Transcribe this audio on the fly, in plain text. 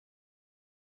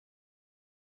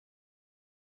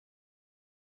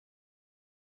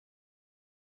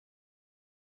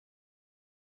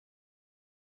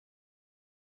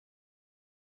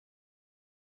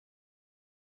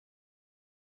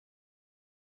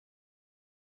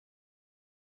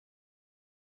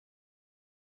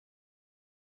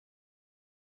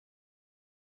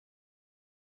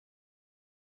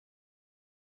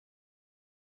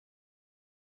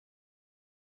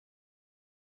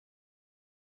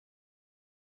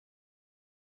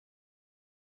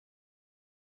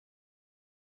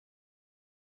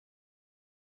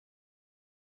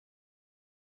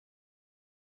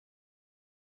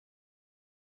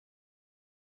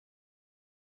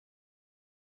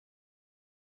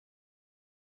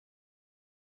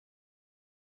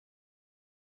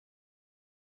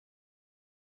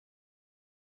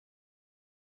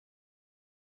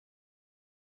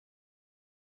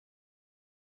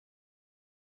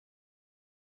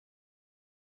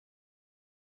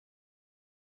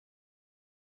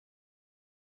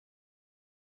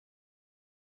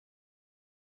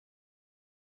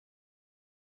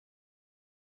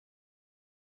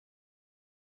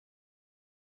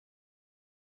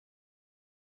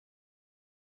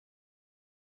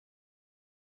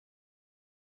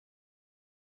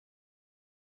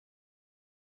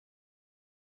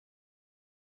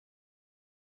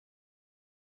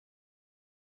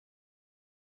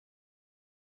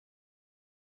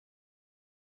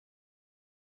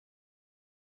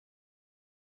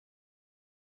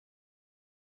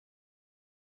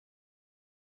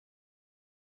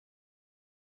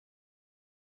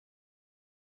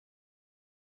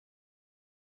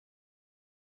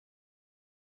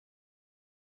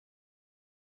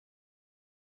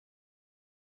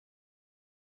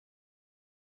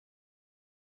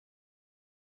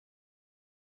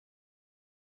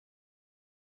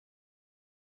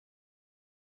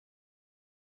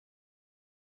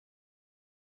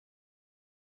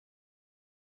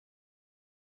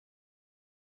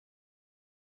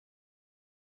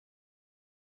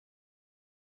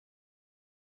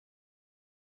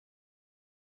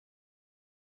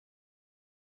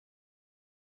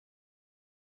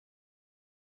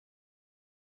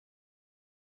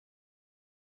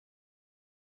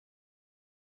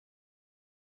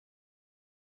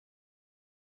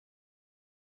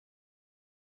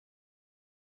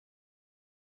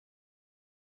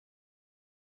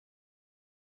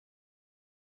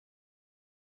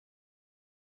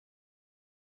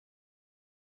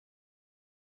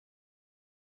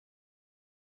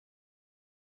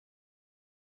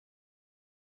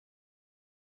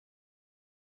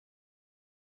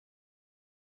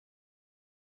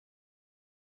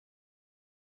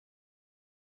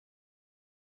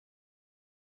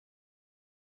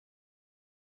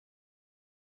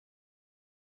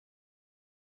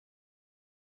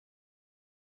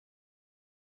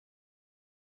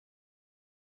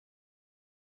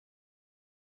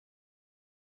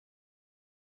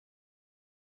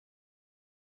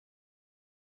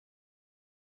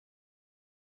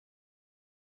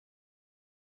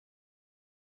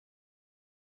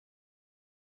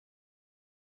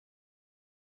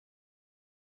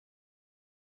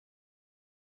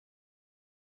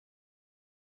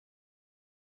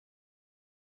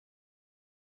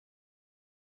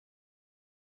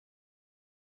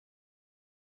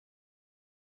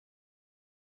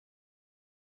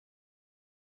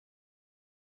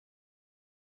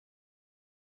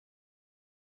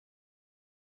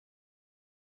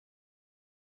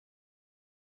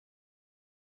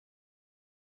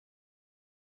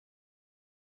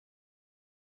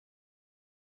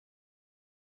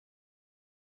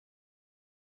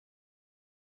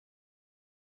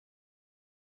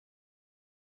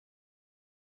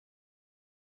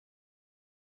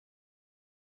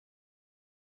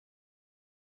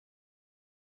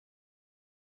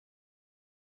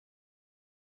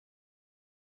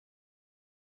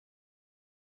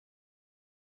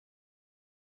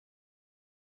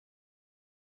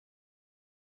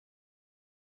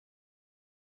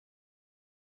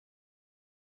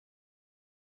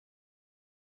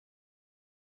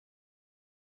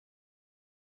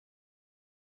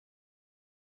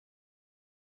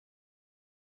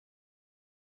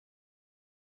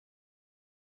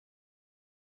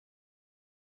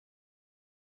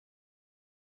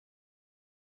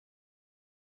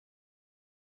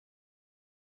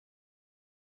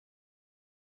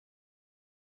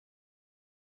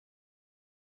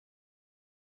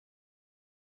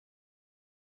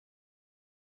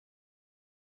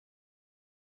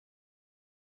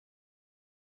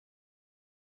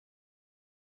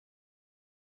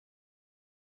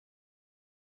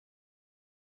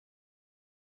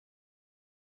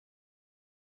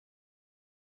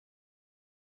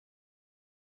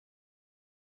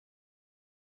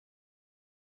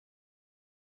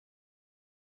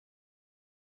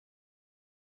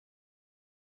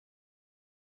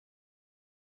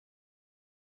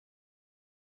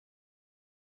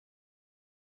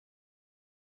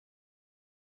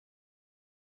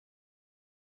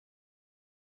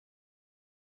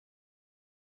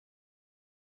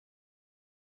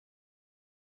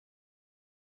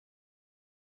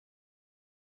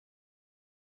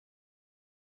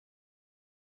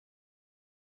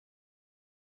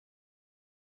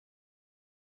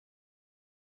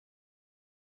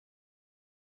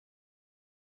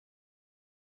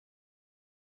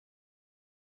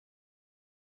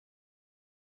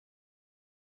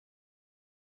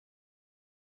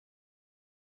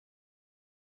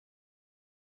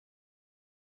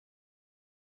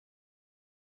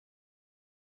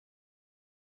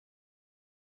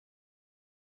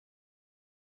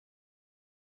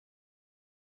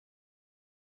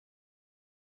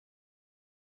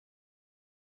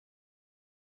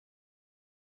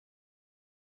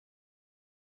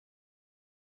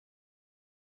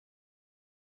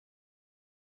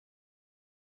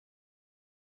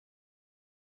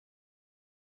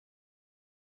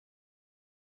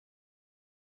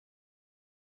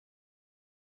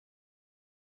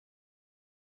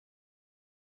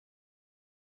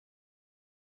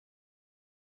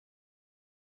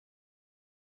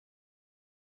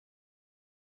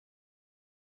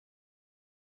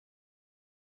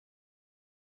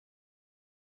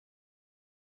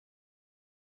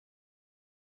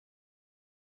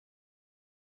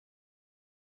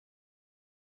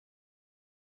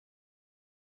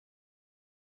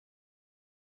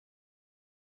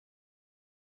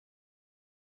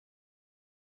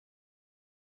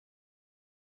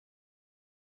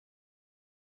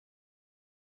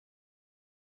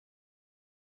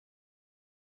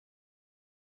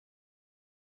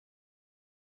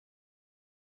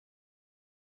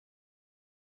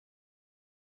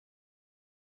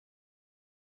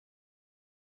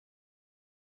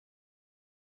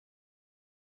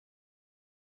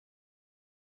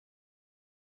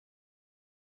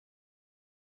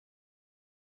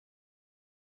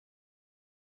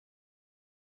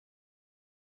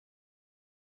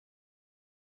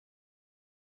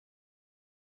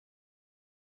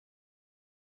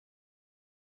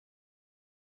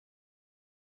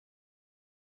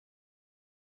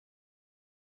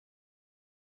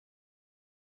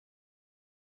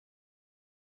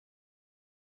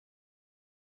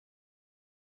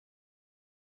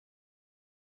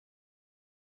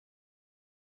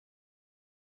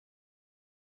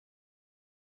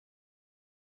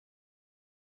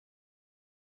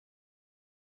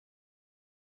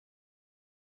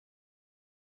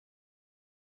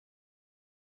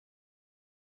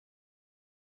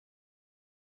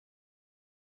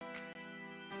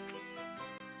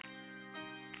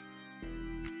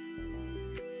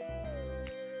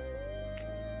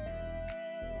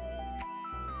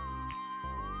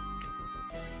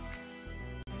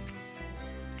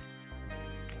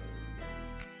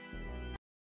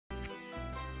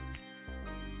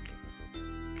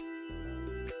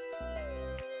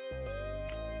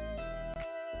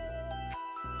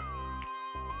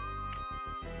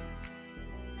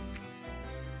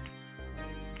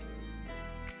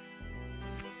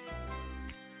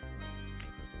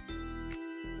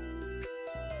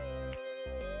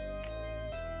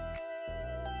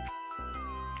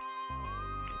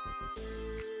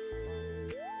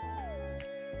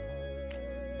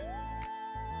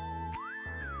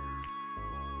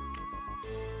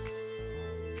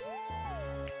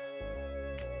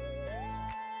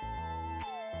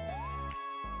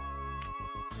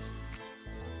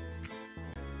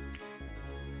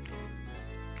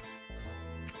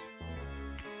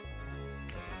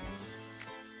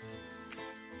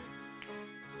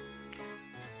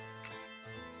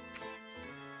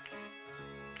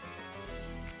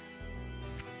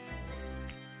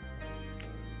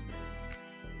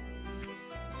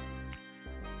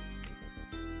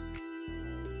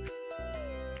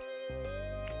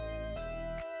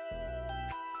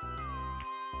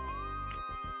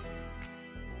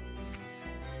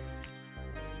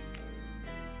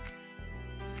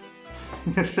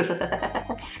Here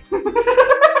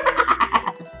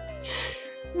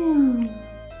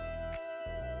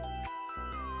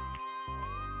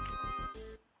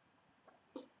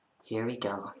we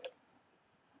go.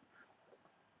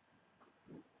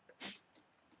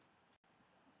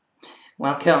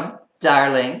 Welcome,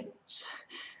 darlings,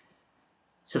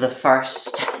 to the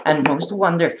first and most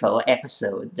wonderful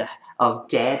episode of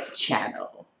Dead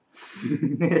Channel.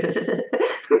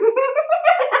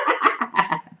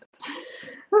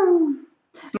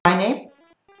 My name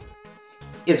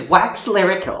is Wax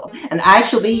Lyrical, and I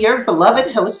shall be your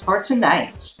beloved host for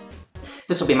tonight.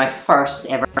 This will be my first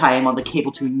ever time on the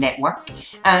Cable 2 network,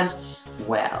 and,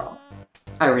 well,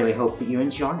 I really hope that you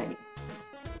enjoy.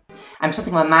 I'm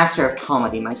something of a master of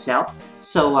comedy myself,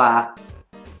 so,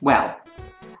 well,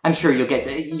 I'm sure you'll get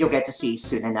to see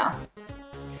soon enough.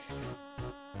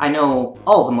 I know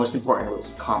all the most important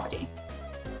rules of comedy.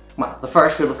 Well, the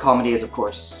first rule of comedy is, of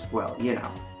course, well, you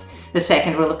know. The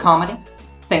second rule of comedy,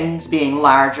 things being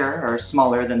larger or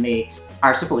smaller than they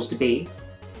are supposed to be.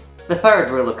 The third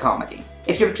rule of comedy,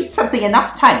 if you repeat something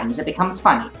enough times, it becomes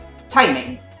funny.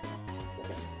 Timing.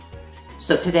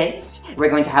 So today, we're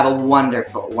going to have a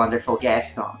wonderful, wonderful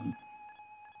guest on.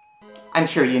 I'm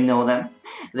sure you know them.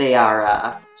 They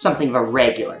are something of a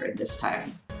regular in this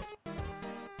town.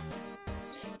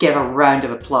 Give a round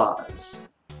of applause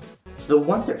to the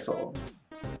wonderful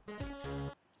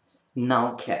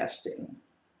Null Casting.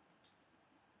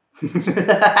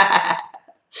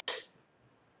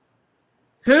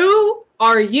 Who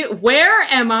are you? Where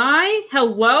am I?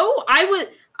 Hello? What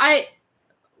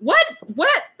is,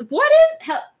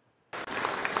 hell?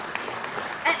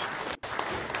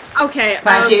 Okay.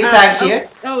 Thank you.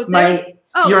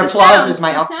 Your applause is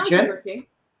my oxygen.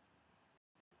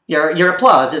 Your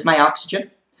applause is my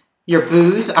oxygen. Your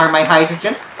boos are my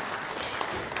hydrogen.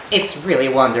 It's really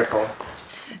wonderful.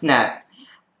 Now,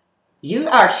 you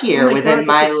are here within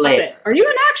my lair. Are you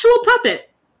an actual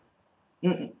puppet?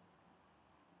 Mm-mm.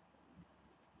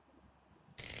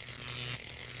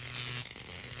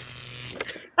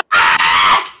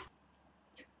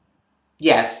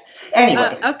 Yes.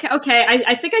 Anyway. Okay.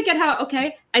 I think I get how.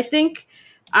 Okay. I think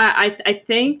I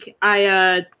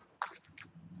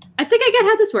get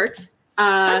how this works.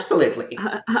 Absolutely.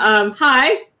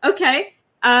 Hi. Okay.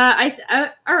 All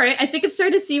right. I think I'm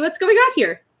starting to see what's going on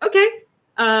here. Okay.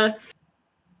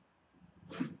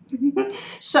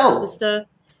 So, just,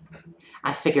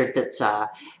 I figured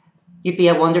that you'd be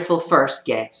a wonderful first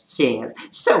guest, seeing as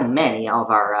so many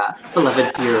of our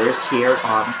beloved viewers here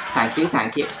on.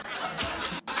 Thank you.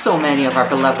 So many of our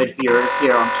beloved viewers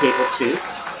here on Cable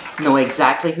 2 know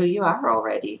exactly who you are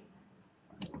already.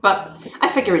 But I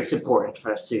figure it's important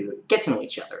for us to get to know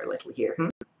each other a little here.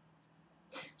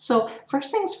 So,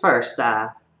 first things first,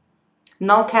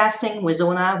 Null Casting,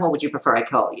 Wizona, what would you prefer I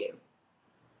call you?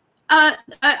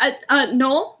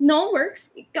 Noel. Noel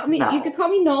works. You could call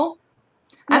me Noel.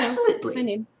 Absolutely. That's my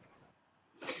name.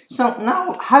 So,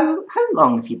 Null, how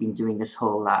long have you been doing this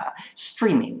whole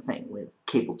streaming thing with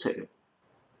Cable 2?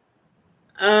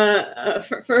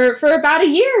 For about a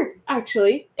year,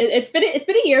 actually. It's been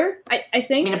a year, I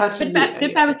think. It's been about a year.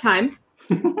 Bit about time.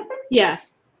 Yeah.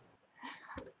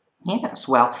 Yes,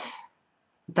 well,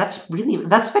 that's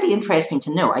very interesting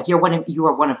to know. I hear you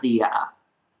are one of the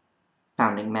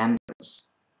founding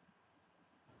members.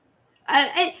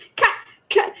 Kind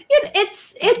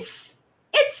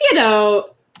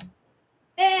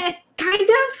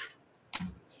of.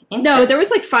 No, there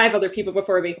was like 5 other people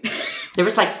before me. There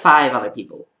was like 5 other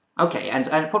people. Okay, and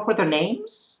what were their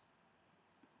names?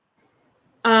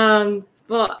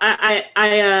 Well,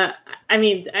 I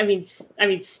mean,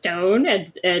 Stone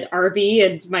and RV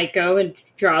and Maiko and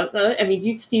Draza. I mean,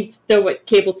 you seem to know what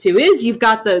Cable 2 is. You've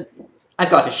got the. I've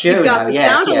got the show now. You've got the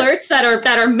sound alerts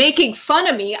that are making fun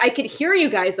of me. I could hear you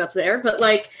guys up there, but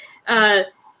like,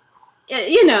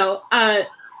 you know,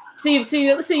 so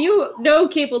you know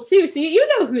Cable 2, so you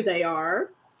know who they are.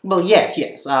 Well, yes.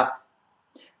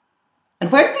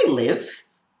 And where do they live?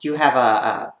 Do you have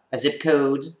a zip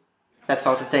code, that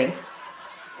sort of thing?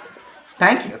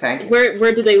 Thank you.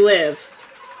 Where do they live?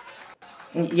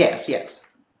 Yes.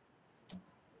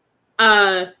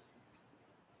 I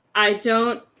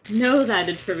don't know that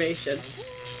information.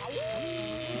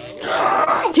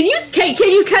 Can you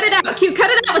cut it out? Can you cut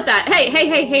it out with that?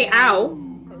 Hey, ow.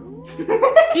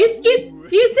 Do you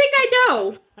think I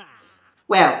know?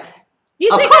 Well,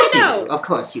 you think I know? Of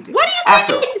course you do. What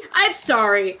do you think? I'm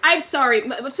sorry.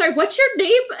 What's your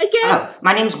name again? Oh,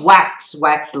 my name's Wax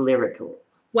Lyrical.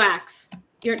 Wax.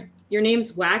 Your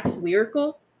name's Wax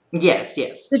Lyrical? Yes.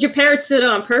 Did your parents do it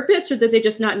on purpose, or did they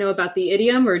just not know about the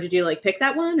idiom, or did you like pick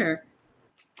that one, or?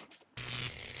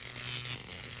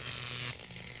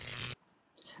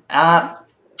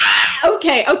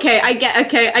 Okay, I get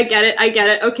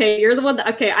it. Okay, you're the one that,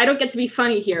 okay, I don't get to be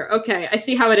funny here. Okay, I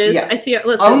see how it is. Yeah. I see it.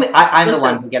 Listen. I'm the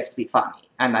one who gets to be funny.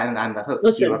 I'm the host.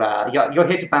 Listen. You're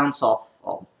here to bounce off,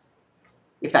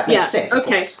 if that makes sense, of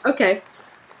course.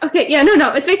 Okay, yeah,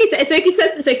 no, it's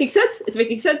making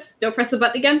sense. Don't press the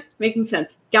button again. Making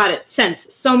sense. Got it.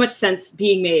 Sense. So much sense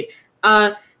being made.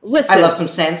 Listen. I love some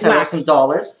sense. I love some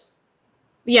dollars.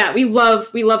 Yeah, we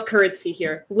love currency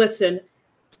here. Listen,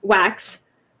 Wax.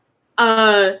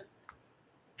 My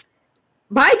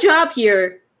job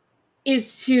here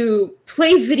is to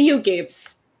play video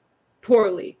games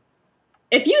poorly.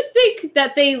 If you think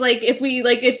that they, if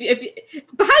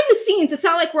behind the scenes, it's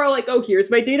not like we're all like, oh, here's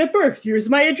my date of birth, here's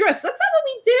my address. That's not what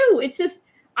we do. It's just,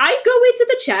 I go into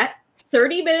the chat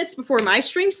 30 minutes before my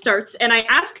stream starts, and I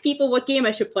ask people what game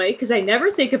I should play, because I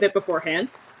never think of it beforehand.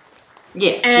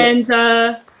 Yes,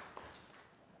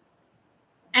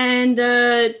 And,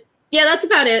 yeah, that's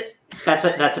about it.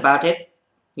 That's about it?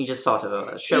 You just sort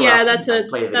of show up and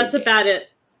play video games. About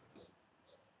it.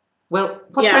 Well,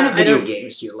 what kind of video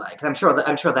games do you like? I'm sure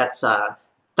that's a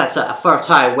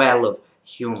fertile well of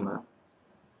humor.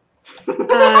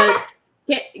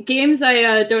 Games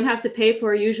I don't have to pay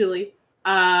for usually.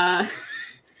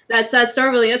 That's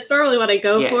normally what I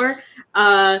go for.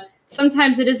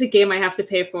 Sometimes it is a game I have to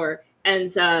pay for,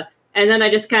 and then I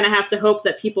just kind of have to hope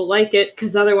that people like it,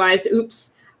 because otherwise,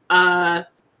 oops.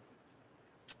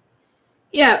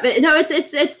 Yeah, but no,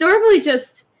 it's normally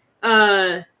just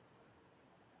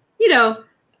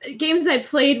games I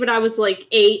played when I was like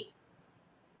 8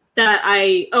 that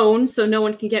I own, so no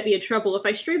one can get me in trouble if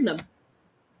I stream them.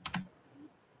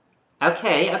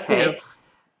 Okay. Yeah.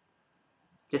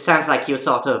 It sounds like you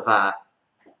sort of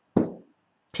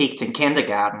peaked in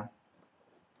kindergarten.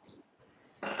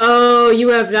 Oh, you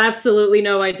have absolutely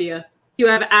no idea. You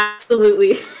have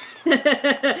absolutely...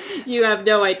 You have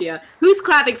no idea. Who's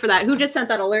clapping for that? Who just sent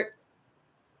that alert?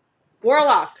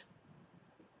 Warlock.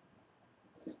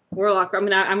 I'm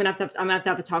gonna have to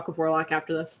have a talk with Warlock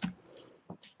after this.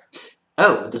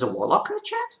 Oh, there's a Warlock in the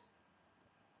chat?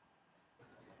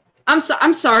 I'm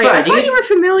sorry. I thought you were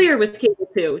familiar with Cable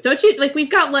 2. Don't you?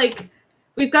 We've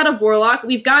got a Warlock.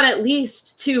 We've got at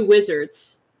least 2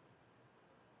 wizards.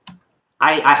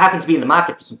 I happen to be in the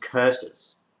market for some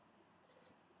curses.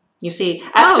 You see,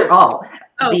 after all,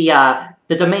 the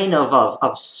domain of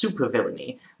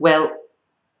supervillainy, well,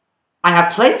 I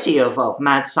have plenty of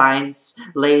mad science,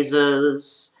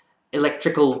 lasers,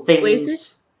 electrical things,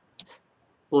 lasers?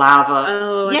 Lava.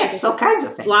 Oh, yes, all kinds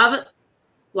of things. Lava?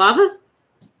 Lava.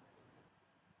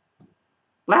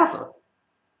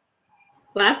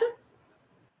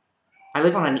 I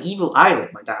live on an evil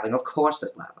island, my darling. Of course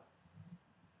there's lava.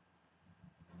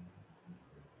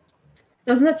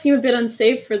 Doesn't that seem a bit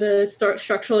unsafe for the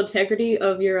structural integrity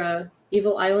of your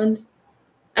evil island?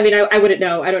 I mean, I wouldn't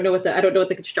know. I don't know what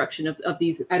the construction of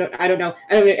these. I don't know.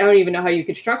 I don't even know how you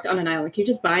construct on an island. Can you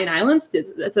just buy an island? Can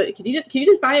you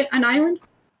just buy an island?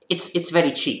 It's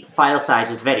very cheap. File size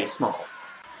is very small.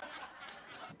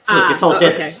 Look, it's all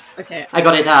dipped. Okay. I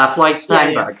got it Floyd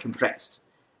Steinberg compressed.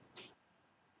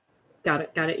 Got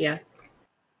it. Yeah.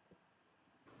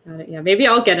 Maybe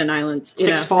I'll get an island.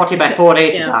 640 by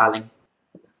 480, darling.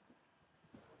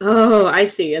 Oh, I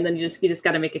see. And then you just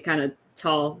got to make it kind of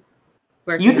tall.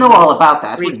 You'd know all about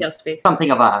that. Retail space. Something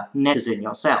of a netizen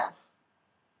yourself.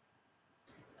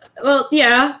 Well,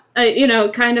 yeah.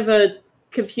 Kind of a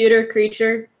computer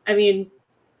creature. I mean,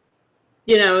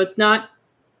 not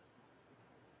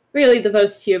really the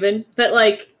most human, but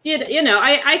I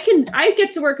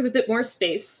get to work with a bit more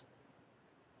space.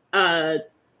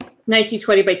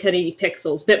 1920 by 1080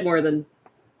 pixels, bit more than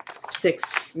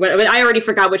 6. I already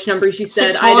forgot which numbers you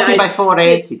said. 640 by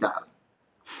 480, darling.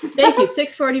 Thank you,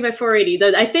 640 by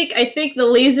 480. I think the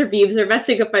laser beams are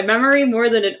messing up my memory more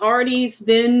than it already's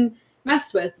been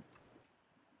messed with.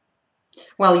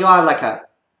 Well, you are like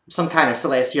some kind of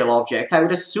celestial object. I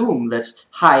would assume that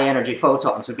high energy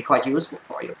photons would be quite useful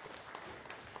for you.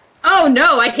 Oh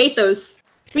no, I hate those.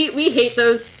 We hate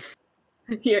those.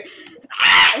 Here.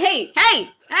 Ah, hey!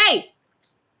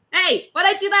 What'd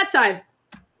I do that time?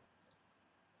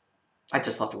 I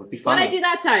just thought it would be funny. What'd I do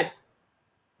that time?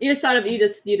 You just thought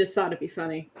it'd be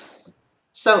funny.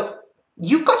 So,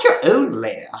 you've got your own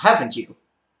lair, haven't you?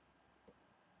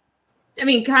 I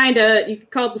mean, kinda. You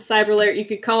could call it the cyber lair. You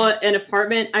could call it an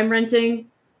apartment I'm renting.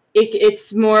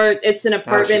 It's an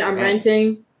apartment I'm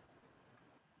renting.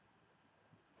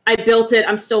 I built it.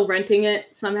 I'm still renting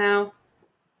it somehow.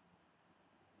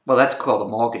 Well, that's called a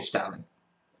mortgage, darling.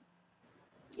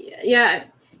 Yeah.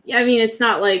 I mean, it's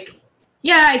not like...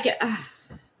 Yeah, I get...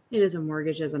 it is a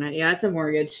mortgage, isn't it? Yeah, it's a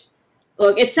mortgage.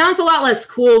 Look, it sounds a lot less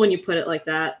cool when you put it like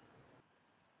that.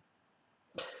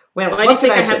 Well, Why do you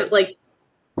think I have it like...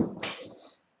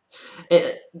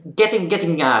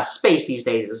 Getting space these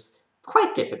days is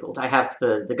quite difficult. I have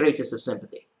the greatest of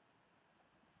sympathy.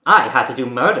 I had to do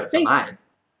murder for mine.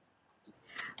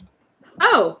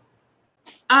 Oh,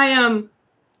 I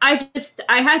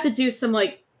had to do some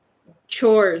like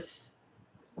chores.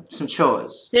 Some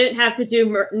chores. Didn't have to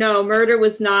do no murder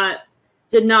was not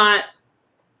did not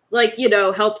like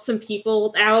help some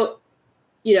people out.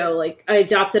 Like I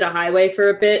adopted a highway for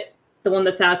a bit, the one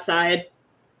that's outside.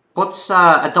 What's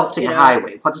adopting a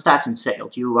highway? What does that entail?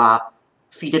 Do you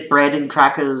feed it bread and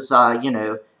crackers?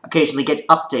 Occasionally get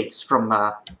updates from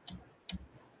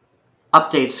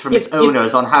its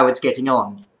owners on how it's getting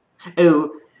on.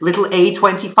 Oh, little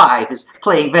A25 is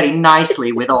playing very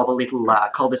nicely with all the little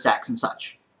cul-de-sacs and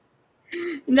such.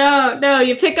 No,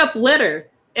 you pick up litter.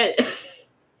 You'd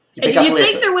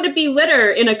think there wouldn't be litter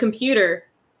in a computer.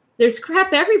 There's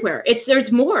crap everywhere.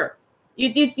 There's more.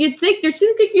 You'd think there'd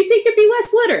be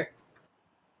less litter.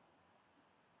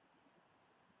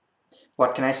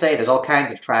 What can I say? There's all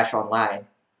kinds of trash online.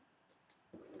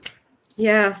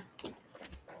 Yeah.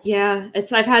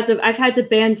 I've had to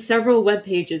ban several web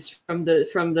pages from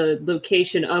the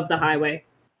location of the highway.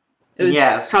 It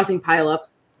was causing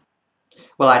pileups.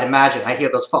 Well, I'd imagine. I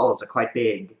hear those follows are quite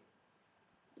big.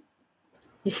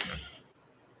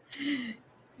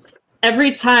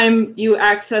 Every time you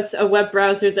access a web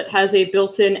browser that has a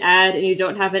built-in ad and you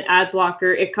don't have an ad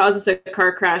blocker, it causes a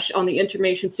car crash on the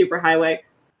information superhighway.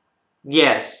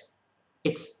 Yes.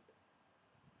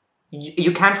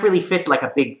 You can't really fit like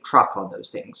a big truck on those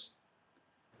things.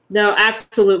 No,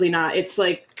 absolutely not. It's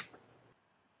like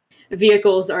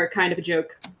vehicles are kind of a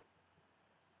joke.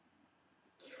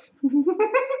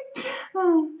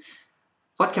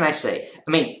 What can I say?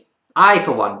 I mean, I,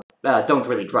 for one, don't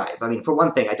really drive. I mean, for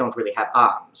one thing, I don't really have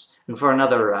arms. And for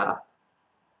another,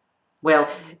 well,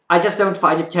 I just don't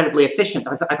find it terribly efficient.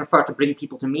 I prefer to bring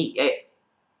people to me. I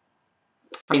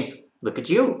mean, look at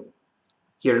you.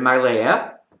 Here in my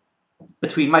lair.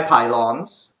 Between my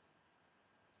pylons.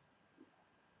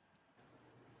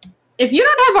 If you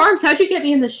don't have arms, how'd you get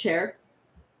me in this chair?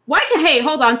 Hey,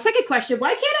 hold on. Second question.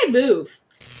 Why can't I move?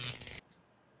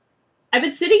 I've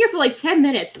been sitting here for like 10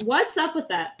 minutes. What's up with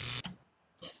that?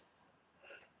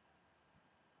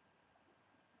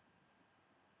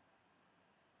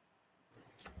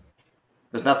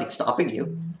 There's nothing stopping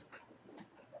you.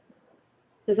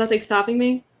 There's nothing stopping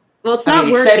me? Well, it's not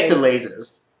working. Except the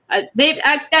lasers.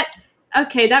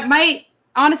 Okay, that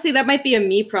might be a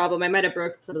me problem. I might have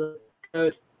broken some of the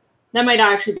code. That might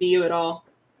not actually be you at all.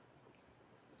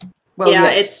 Well, yeah,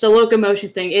 yes. It's the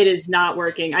locomotion thing. It is not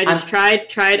working. I just tried.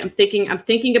 I'm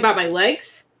thinking about my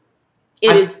legs.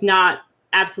 It is not.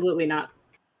 Absolutely not.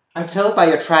 I'm told by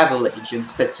your travel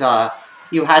agents that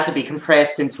you had to be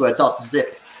compressed into a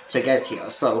 .zip to get here,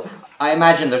 so I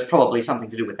imagine there's probably something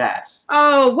to do with that.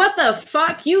 Oh, what the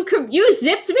fuck? You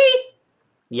zipped me?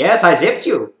 Yes, I zipped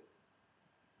you.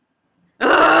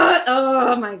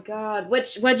 Oh my god.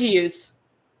 What'd you use?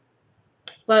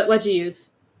 What'd you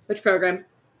use? Which program?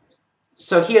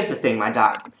 So here's the thing, my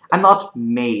darling. I'm not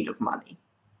made of money.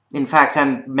 In fact,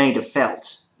 I'm made of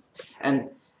felt. And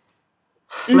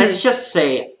let's just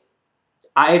say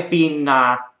I've been,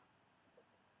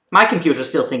 my computer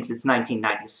still thinks it's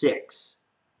 1996.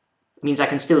 It means I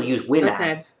can still use Winamp.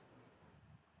 Okay.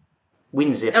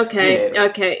 WinZip. Okay,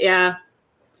 okay, yeah.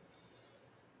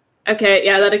 Okay,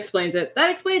 yeah, that explains it.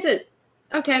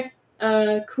 Okay.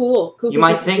 Cool. You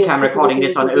might think I'm recording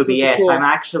this on OBS. I'm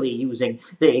actually using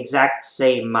the exact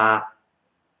same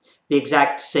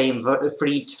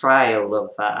free trial of,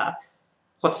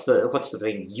 what's the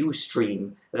thing?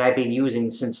 Ustream that I've been using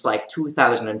since, like,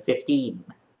 2015.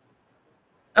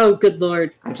 Oh, good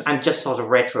lord. I'm just sort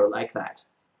of retro like that.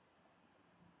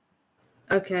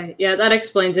 Okay, yeah, that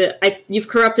explains it. You've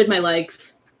corrupted my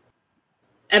legs.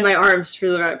 And my arms, for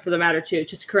the matter, too.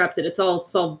 Just corrupted. It's all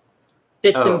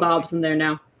bits and bobs in there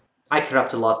now. I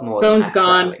corrupt a lot more Bones than that,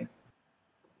 gone. darling.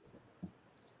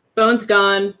 Bones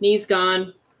gone. Knees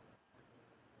gone.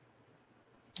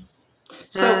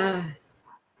 So,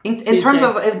 in terms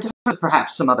of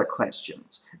perhaps some other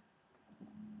questions,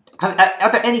 are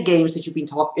there any games that you've been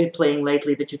playing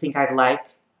lately that you think I'd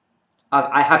like?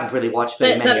 I haven't really watched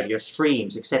very many of your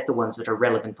streams, except the ones that are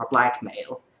relevant for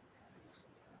blackmail.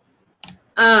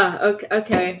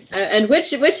 Okay. And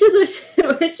which of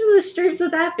the streams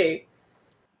would that be?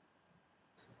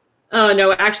 Oh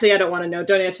no, actually, I don't want to know.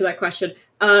 Don't answer that question.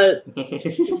 Games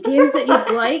that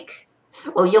you'd like?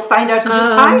 Well, you'll find out in due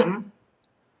time.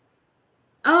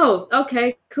 Oh,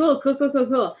 okay, cool.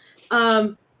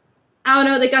 I don't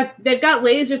know. They've got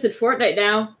lasers in Fortnite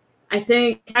now. I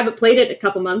think I haven't played it in a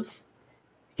couple months.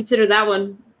 Consider that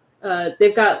one.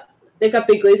 They've got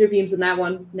big laser beams in that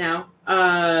one now.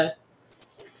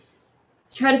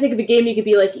 Try to think of a game you could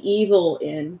be like evil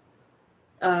in.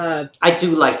 I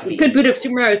do like to be. You could boot up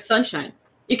Super Mario Sunshine.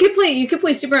 You could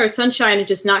play Super Mario Sunshine and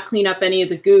just not clean up any of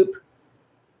the goop.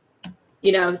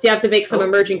 You know, you have to make some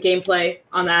emergent gameplay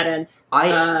on that end.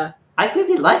 I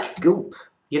really like goop.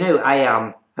 You know,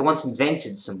 I once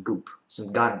invented some goop,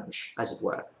 some gunge, as it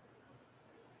were.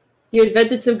 You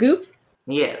invented some goop?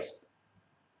 Yes.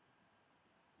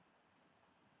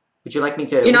 Would you like me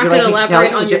to? You're not going to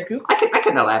elaborate on your goop? I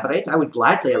can elaborate. I would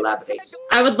gladly elaborate.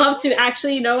 I would love to.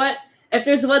 Actually, you know what? If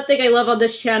there's one thing I love on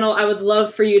this channel, I would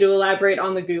love for you to elaborate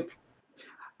on the goop.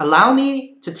 Allow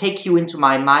me to take you into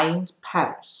my mind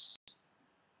palace.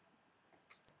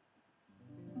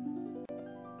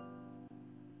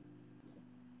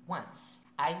 Once,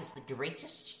 I was the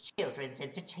greatest children's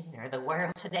entertainer the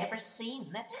world had ever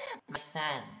seen. My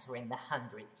fans were in the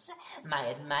hundreds. My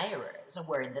admirers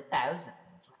were in the thousands.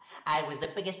 I was the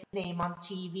biggest name on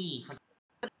TV for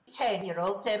the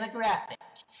 10-year-old demographic.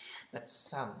 But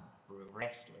some were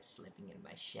restless living in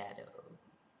my shadow.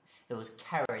 Those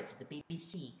cowards at the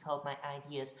BBC called my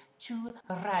ideas too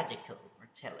radical for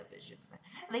television.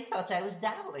 They thought I was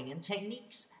dabbling in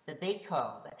techniques that they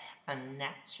called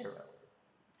unnatural.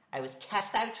 I was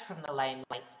cast out from the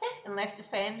limelight and left to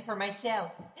fend for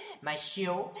myself. My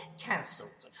show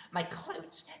cancelled. My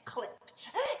clout clipped.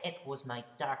 It was my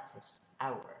darkest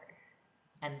hour.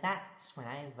 And that's when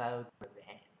I vowed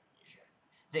revenge.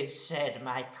 They said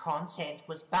my content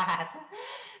was bad.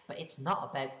 But it's not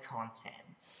about content.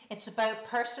 It's about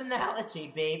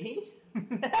personality, baby.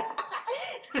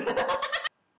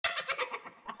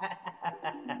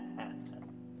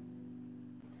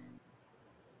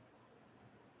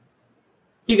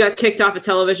 You got kicked off of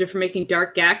television for making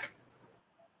dark gack?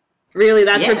 Really?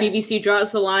 That's where BBC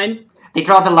draws the line? They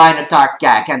draw the line at dark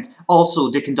gack and also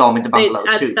Dick and Dom in the Bungalow,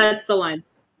 too. That's the line.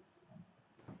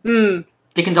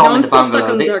 Dick and Dom in the Bungalow. I'm still stuck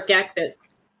on the dark gack bit.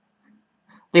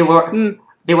 They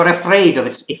were afraid of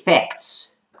its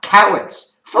effects.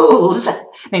 Cowards. Fools.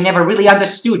 They never really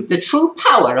understood the true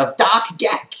power of dark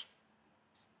gack.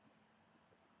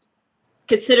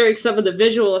 Considering some of the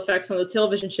visual effects on the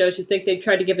television shows, you'd think they'd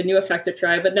try to give a new effect a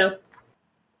try, but no.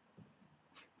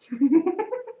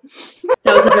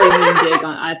 That was a very mean dig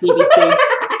on BBC.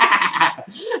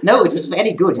 No, it was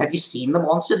very good. Have you seen the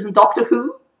monsters in Doctor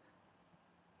Who?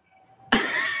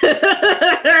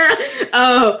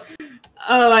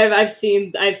 I've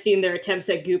seen their attempts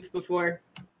at goop before.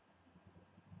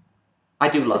 I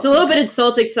do love. It's a little bit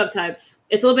insulting sometimes.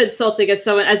 It's a little bit insulting as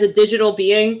someone, as a digital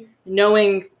being,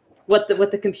 knowing what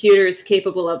the computer is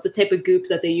capable of, the type of goop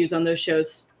that they use on those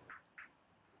shows.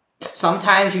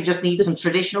 Sometimes you just need some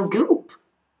traditional goop.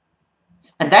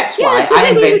 And that's why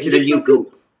I invented a new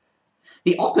goop.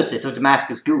 The opposite of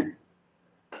Damascus goo.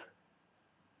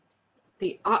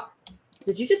 Did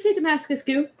you just say Damascus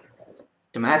goo?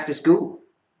 Damascus goo.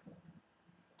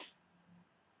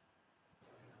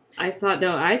 I thought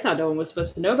no one was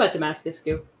supposed to know about Damascus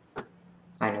goo.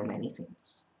 I know many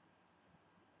things.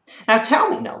 Now tell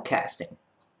me, Null Casting.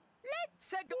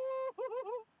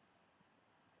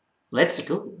 Let's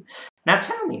go. Now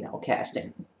tell me, Null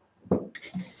Casting.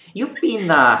 You've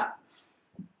been a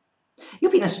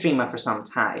streamer for some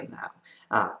time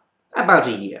now. About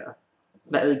a year,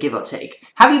 give or take.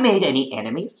 Have you made any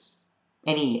enemies?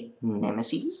 Any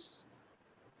nemesis?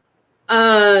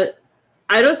 I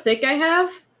don't think I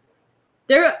have.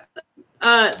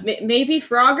 Maybe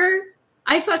Frogger.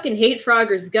 I fucking hate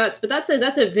Frogger's guts, but that's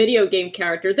a video game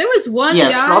character. There was one guy...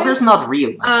 Yes, Frogger's not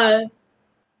real. I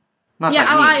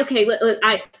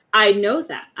know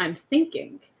that. I'm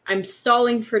thinking. I'm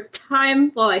stalling for time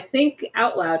while I think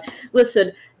out loud.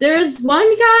 Listen, there's one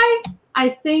guy I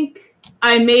think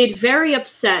I made very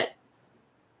upset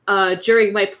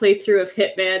during my playthrough of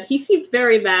Hitman. He seemed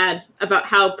very mad about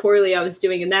how poorly I was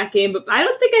doing in that game, but I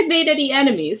don't think I made any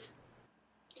enemies.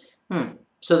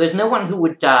 So there's no one who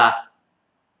would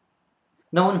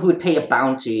pay a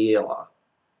bounty or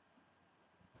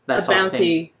that sort of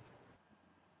thing.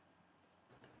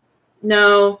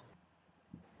 No.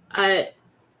 I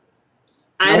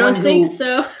don't think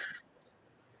so.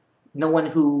 No one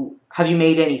who... Have you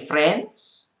made any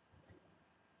friends?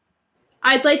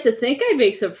 I'd like to think I'd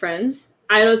make some friends.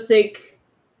 I don't think...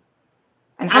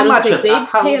 And how much they'd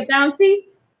pay a bounty?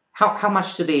 How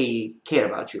much do they care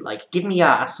about you? Like, give me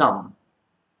a sum.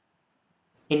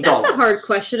 In dollars. That's a hard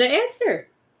question to answer.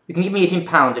 You can give me it in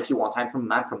pounds if you want. I'm from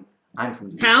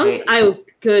the pounds? UK.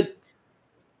 Good.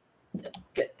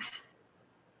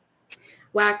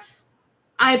 Wax,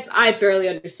 I barely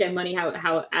understand money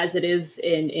how as it is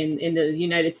in the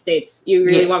United States. You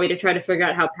really want me to try to figure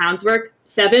out how pounds work?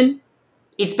 7?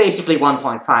 It's basically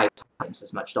 1.5 times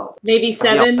as much dollars. Maybe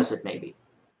 7? The opposite, maybe.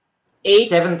 8?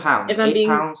 7 pounds. If I'm 8 being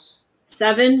pounds.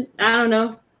 7? I don't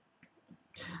know.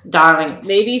 Darling.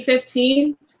 Maybe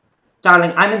 15?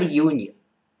 Darling, I'm in the union.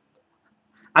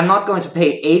 I'm not going to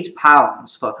pay 8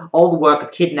 pounds for all the work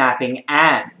of kidnapping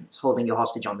and holding you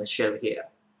hostage on this show here.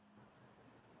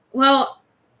 Well,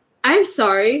 I'm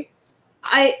sorry.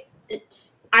 I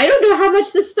don't know how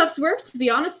much this stuff's worth, to be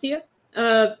honest with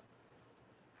you.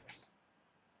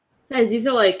 Guys, these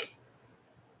are like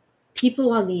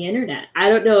people on the internet. I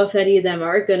don't know if any of them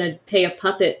are gonna pay a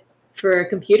puppet for a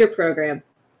computer program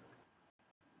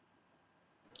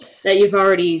that you've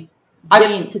already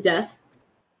zipped to death.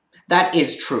 That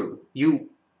is true.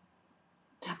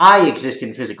 I exist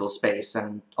in physical space,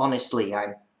 and honestly,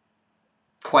 I'm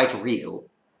quite real.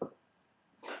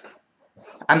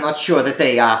 I'm not sure that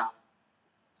they are.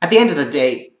 At the end of the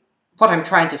day, what I'm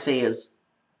trying to say is,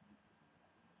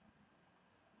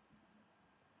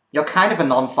 you're kind of a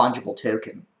non-fungible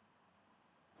token.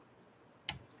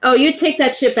 Oh, you take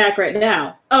that shit back right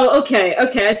now. Oh, okay.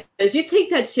 You take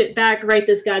that shit back right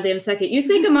this goddamn second. You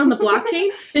think I'm on the blockchain?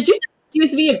 Did you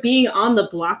accuse me of being on the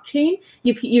blockchain?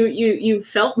 You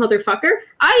felt motherfucker?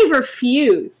 I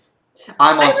refuse.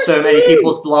 I'm on so many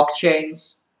people's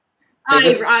blockchains.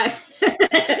 It's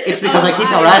because I keep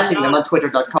harassing them on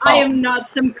twitter.com. I am not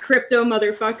some crypto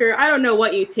motherfucker. I don't know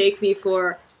what you take me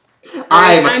for.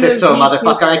 I'm a crypto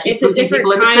motherfucker. I keep putting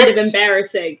people in the It's a different kind of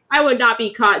embarrassing. I would not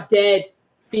be caught dead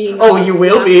being. Oh, you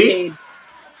will be.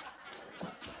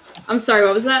 I'm sorry.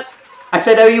 What was that? I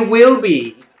said, oh, you will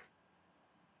be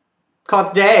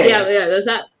caught dead. Yeah. There's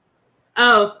that.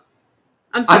 Oh,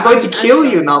 I'm going to kill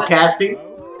you, Nullcasting.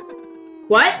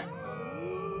 What?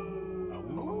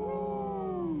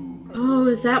 Oh,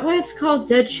 is that why it's called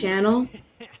Dead Channel?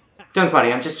 Don't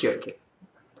worry, I'm just joking.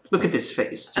 Look at this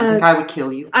face. Do you think I would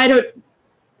kill you? I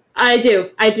do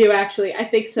actually. I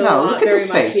think so. No, look at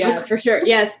this face. Yeah, for sure.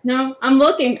 Yes. No, I'm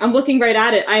looking right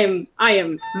at it. I am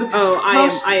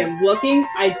looking.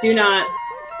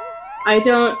 I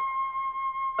don't.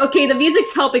 Okay, the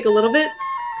music's helping a little bit.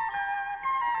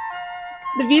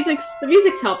 The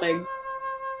music's helping.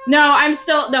 No, I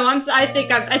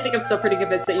think I'm still pretty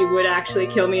convinced that you would actually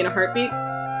kill me in a heartbeat.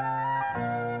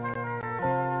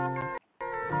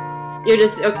 We're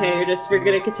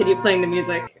gonna continue playing the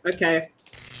music. Okay,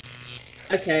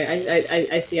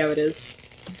 I see how it is.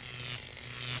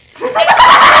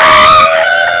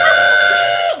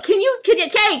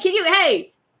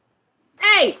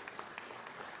 Hey!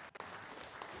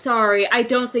 Sorry, I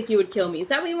don't think you would kill me. Is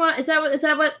that what you want? Is that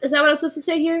what I'm supposed to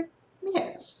say here?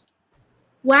 Yes.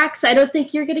 Wax, I don't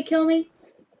think you're gonna kill me.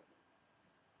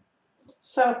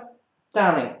 So,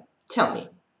 darling, tell me.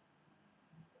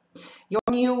 Your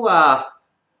new,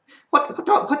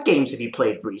 what games have you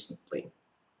played recently?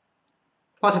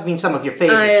 What have been some of your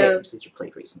favorite games that you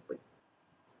played recently?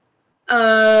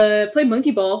 Played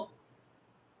Monkey Ball.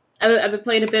 I've been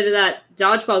playing a bit of that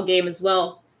dodgeball game as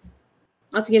well.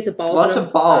 Lots of games of balls. Lots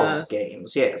of balls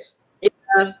games, yes.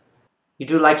 Yeah. You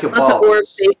do like your balls. Lots of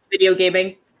orb-based video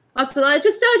gaming. Lots of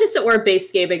just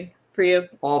orb-based gaming for you.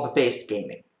 Orb-based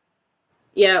gaming.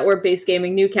 Yeah, orb-based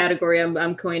gaming. New category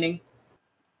I'm coining.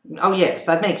 Oh yes,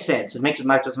 that makes sense. It makes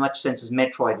as much sense as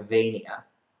Metroidvania.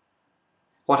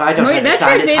 What I don't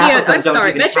understand is half of them don't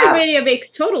even have... Metroidvania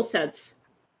makes total sense.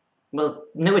 Well,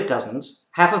 no it doesn't.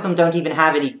 Half of them don't even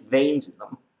have any veins in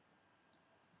them.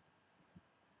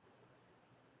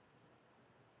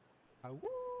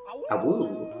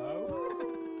 Awoo.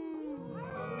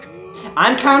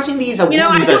 I'm counting these awoos as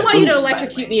I don't want you to boos,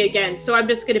 electrocute me again, so I'm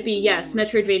just gonna be yes.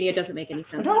 Metroidvania doesn't make any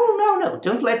sense. No.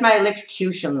 Don't let my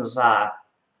electrocutions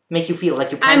make you feel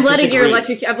like you can't I'm letting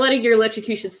your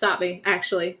electrocution stop me.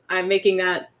 Actually, I'm making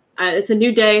that. It's a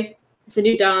new day. It's a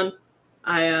new dawn.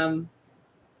 I'm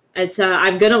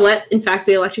gonna let, in fact,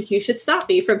 the electrocution stop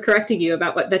me from correcting you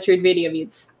about what Metroidvania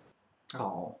means.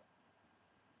 Oh.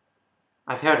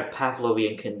 I've heard of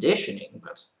Pavlovian conditioning,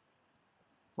 but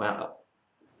well.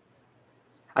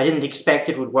 I didn't expect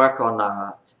it would work on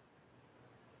a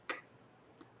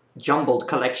jumbled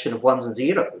collection of ones and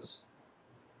zeros.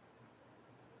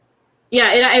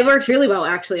 Yeah, it works really well,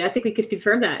 actually. I think we could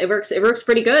confirm that. It works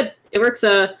pretty good. It works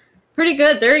pretty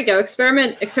good. There you go.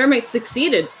 Experiment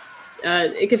succeeded.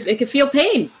 It could feel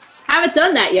pain. Haven't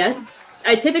done that yet.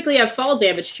 I typically have fall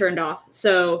damage turned off,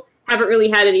 so haven't really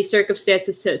had any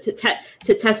circumstances to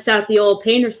test out the old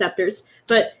pain receptors.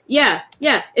 But yeah,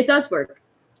 it does work.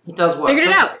 It does work. Figured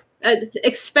it out.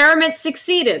 Experiment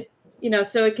succeeded.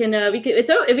 so it can we could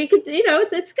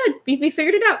it's good. We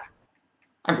figured it out.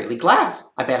 I'm really glad.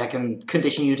 I bet I can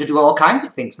condition you to do all kinds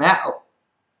of things now.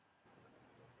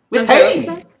 With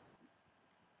pain!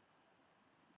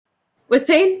 With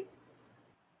pain?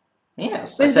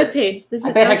 Yes, with pain.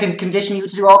 I bet I can condition you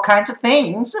to do all kinds of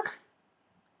things.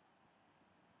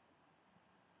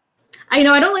 I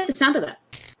don't like the sound of that.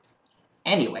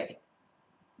 Anyway.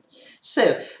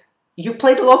 So, you've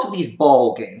played a lot of these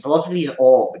ball games, a lot of these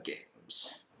orb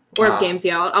games. Orb games,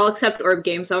 yeah. I'll accept orb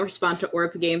games. I'll respond to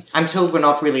orb games. I'm told we're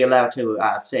not really allowed to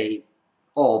say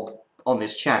orb on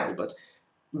this channel, but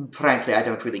frankly, I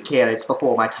don't really care. It's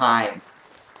before my time.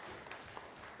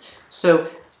 So,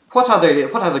 what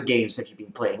other games have you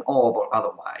been playing, orb or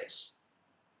otherwise?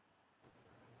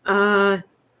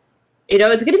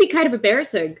 It's going to be kind of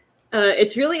embarrassing.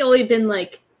 It's really only been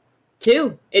like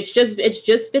 2. It's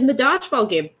just been the dodgeball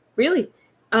game, really.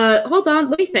 Hold on,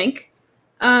 let me think.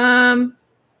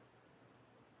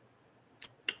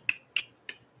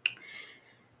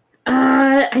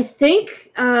 I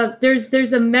think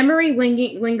there's a memory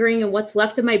lingering in what's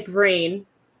left of my brain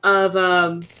of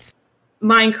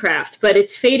Minecraft, but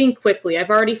it's fading quickly. I've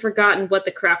already forgotten what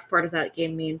the craft part of that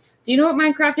game means. Do you know what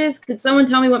Minecraft is? Could someone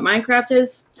tell me what Minecraft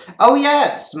is? Oh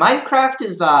yes, Minecraft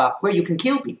is where you can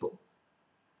kill people.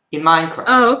 In Minecraft.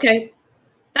 Oh, okay.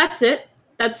 That's it.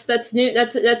 That's new.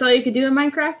 That's all you can do in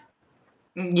Minecraft?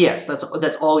 Yes,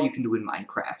 that's all you can do in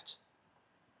Minecraft.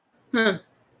 Huh.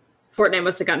 Fortnite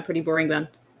must have gotten pretty boring then.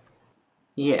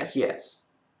 Yes, yes.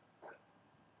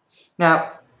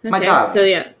 Now, okay, my darling. So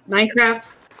yeah,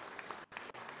 Minecraft.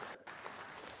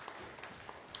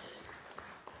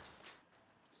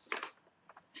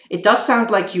 It does sound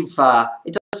like you've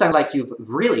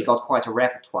really got quite a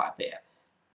repertoire there.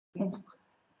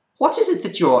 What is it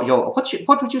that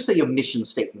what would you say your mission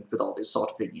statement with all this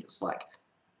sort of thing is? Like,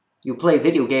 you play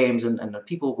video games and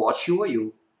people watch you, or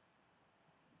you...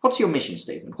 What's your mission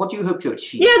statement? What do you hope to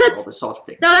achieve with all this sort of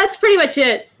thing? No, that's pretty much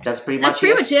it. That's pretty much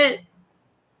it?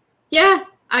 Yeah,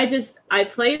 I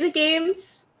play the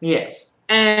games. Yes.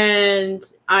 And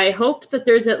I hope that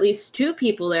there's at least 2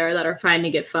 people there that are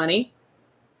finding it funny.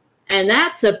 And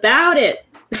that's about it.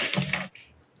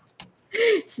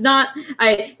 It's not,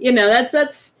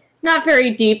 that's not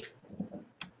very deep.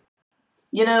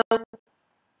 I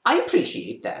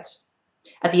appreciate that.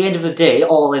 At the end of the day,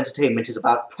 all entertainment is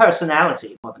about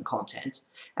personality more than content,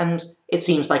 and it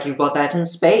seems like you've got that in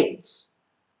spades.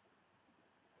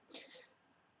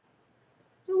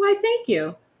 Why, thank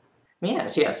you.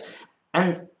 Yes, yes,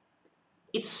 and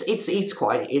it's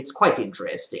quite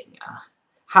interesting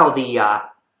how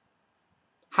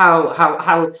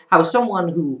how someone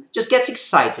who just gets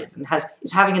excited and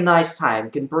is having a nice time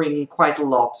can bring quite a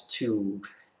lot to,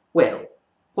 well,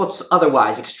 what's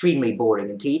otherwise extremely boring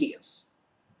and tedious.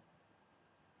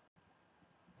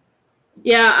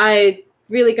 Yeah, I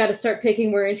really got to start picking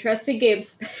more interesting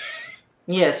games.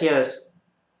 Yes, yes.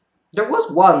 There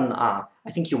was one, I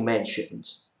think you mentioned.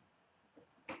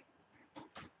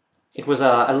 It was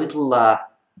a little, a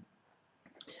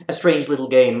strange little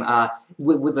game,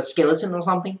 with a skeleton or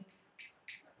something.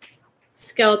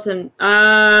 Skeleton.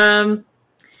 With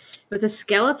a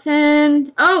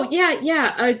skeleton? Oh,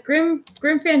 yeah, Grim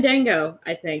Fandango,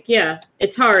 I think. Yeah,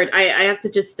 it's hard. I have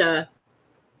to just,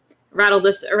 rattle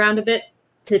this around a bit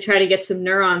to try to get some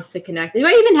neurons to connect. Do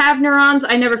I even have neurons?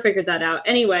 I never figured that out.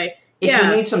 Anyway, if you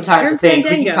need some time to think,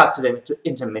 we can cut to the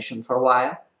intermission for a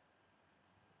while.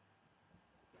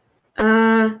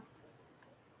 I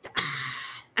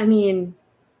mean,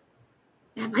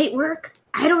 that might work.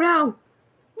 I don't know.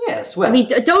 Yes, well. I mean,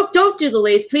 don't do the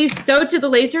laser. Please don't do the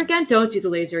laser again. Don't do the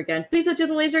laser again. Please don't do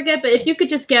the laser again. But if you could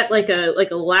just get like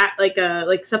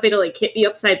something to like hit me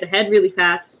upside the head really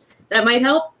fast, that might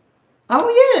help. Oh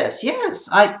yes, yes.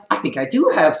 I think I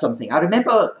do have something. I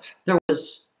remember there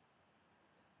was.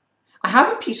 I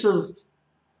have a piece of.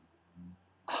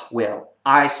 Well,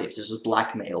 I say this is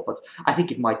blackmail, but I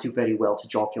think it might do very well to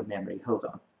jog your memory. Hold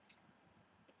on.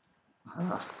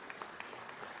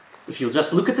 If you'll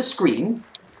just look at the screen.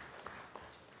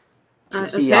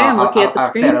 See I'm looking at the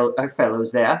screen. Our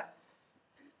fellows there.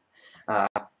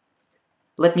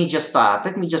 Let me just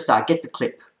get the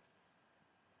clip.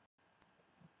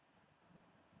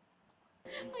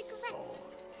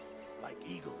 Like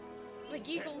eagles. Like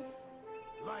eagles.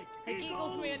 Like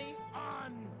eagles, Manny.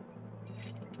 On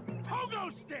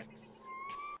pogo sticks.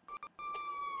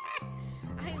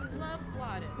 I love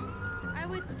Gladys. I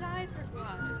would die for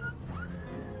Gladys.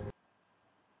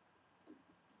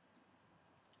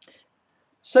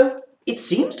 So, it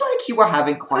seems like you were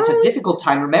having quite a difficult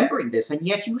time remembering this, and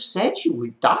yet you said you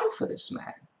would die for this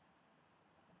man.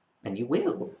 And you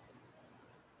will.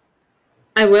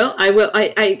 I will.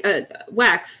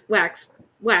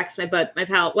 Wax, my bud, my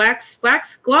pal. Wax.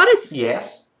 Glottis.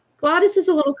 Yes. Glottis is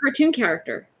a little cartoon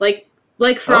character, like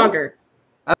Frogger.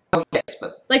 Oh, yes,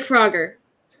 but Like Frogger.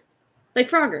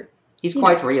 he's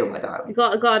quite real, my darling.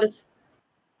 Glottis.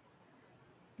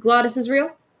 Glottis is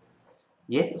real?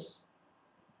 Yes.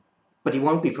 But he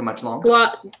won't be for much longer.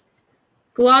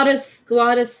 Glottis,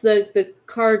 the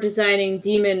car designing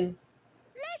demon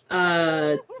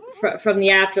from the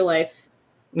afterlife.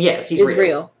 Yes, he's is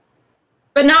real.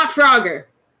 But not Frogger.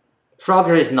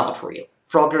 Frogger is not real.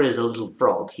 Frogger is a little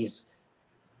frog.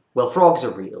 Well, frogs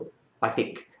are real, I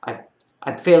think.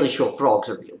 I'm fairly sure frogs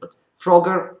are real, but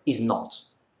Frogger is not.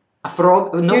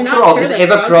 No frog has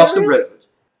ever crossed the road.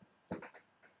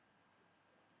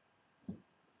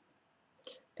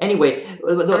 Anyway,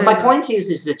 my point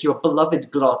is that your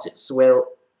beloved Glottis, well,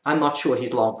 I'm not sure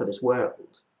he's long for this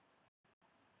world.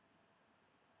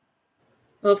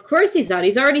 Well, of course he's not.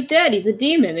 He's already dead. He's a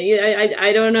demon.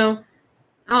 I don't know.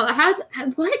 What are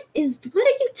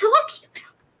you talking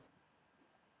about?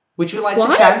 Would you like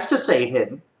the chance to save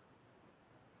him?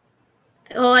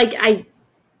 Well, I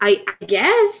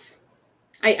guess.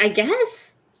 I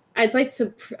guess. I'd like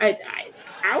to. I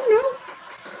don't know.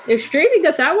 They're streaming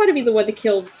this. I want to be the one to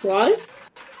kill Glottis.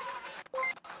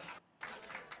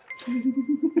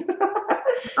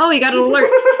 Oh, you got an alert.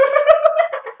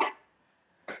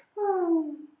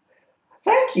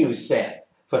 Thank you,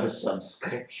 Seth, for the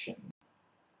subscription.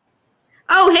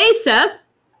 Oh, hey, Seth.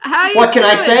 How you What can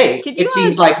doing? I say? It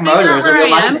seems like murder is a real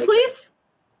moneymaker. Please?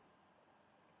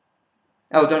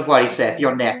 Oh, don't worry, Seth.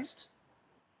 You're next.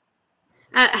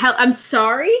 I'm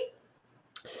sorry?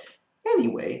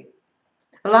 Anyway,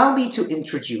 allow me to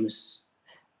introduce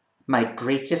my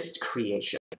greatest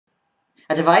creation.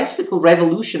 A device that will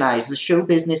revolutionize the show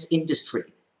business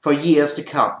industry for years to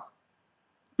come.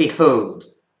 Behold.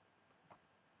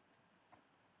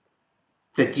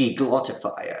 The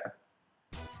deglottifier.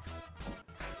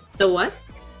 The what?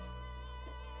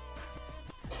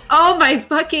 Oh my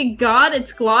fucking god,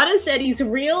 it's Glottis and he's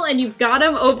real and you've got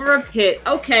him over a pit.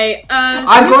 Okay,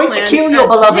 I'm going to kill your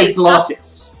beloved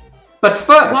Glottis. But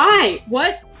first... Why?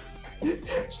 What?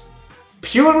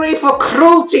 Purely for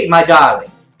cruelty, my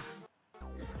darling.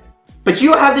 But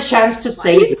you have the chance to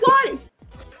save him.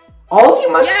 All you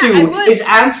must do is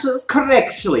answer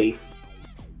correctly.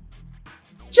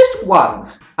 Just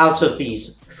one out of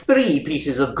these 3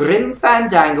 pieces of Grim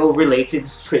Fandango related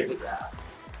trivia.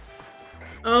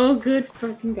 Oh, good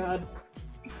fucking god.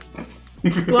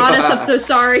 Glottis, I'm so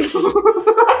sorry.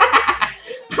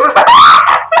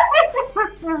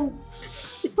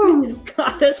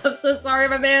 Glottis, I'm so sorry,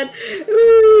 my man.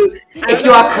 Ooh. If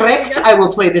you are correct, I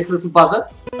will play this little buzzer.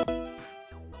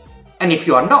 And if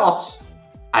you are not,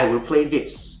 I will play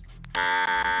this.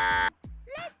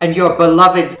 And your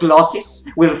beloved Glottis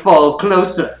will fall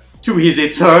closer to his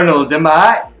eternal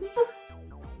demise.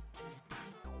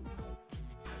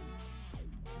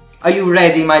 Are you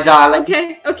ready, my darling?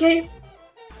 Okay.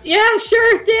 Yeah,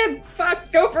 sure, damn.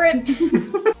 Fuck, go for it.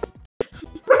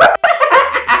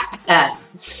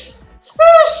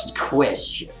 First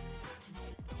question.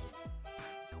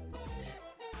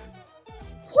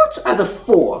 What are the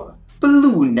 4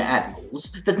 balloon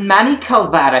animals that Manny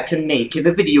Calvara can make in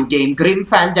the video game Grim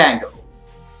Fandango?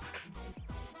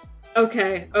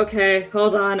 Okay,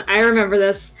 hold on. I remember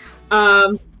this.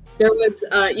 There was,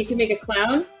 you can make a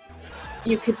clown.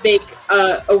 You could make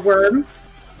a worm.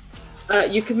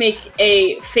 You could make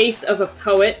a face of a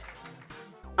poet.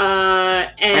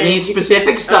 And I need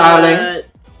specifics, darling.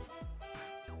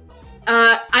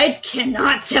 I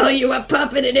cannot tell you what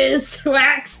puppet it is,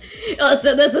 Wax.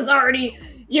 Listen, this is already...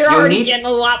 You're already getting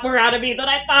a lot more out of me than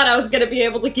I thought I was going to be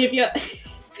able to give you.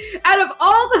 Out of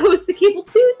all the hosts of Cable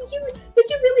 2, did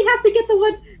you really have to get the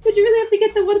one? Did you really have to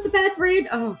get the one at the bad brain?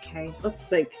 Oh, okay, let's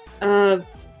think.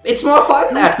 It's more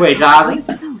fun that way, darling.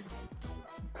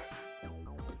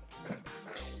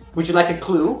 Would you like a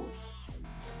clue?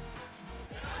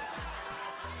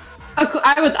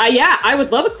 I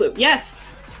would love a clue. Yes.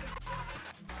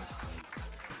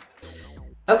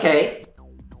 Okay.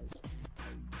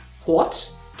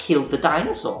 What killed the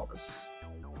dinosaurs?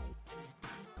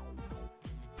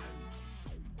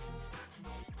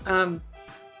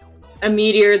 A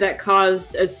meteor that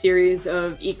caused a series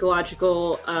of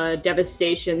ecological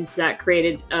devastations that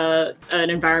created an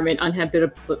environment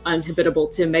uninhabitable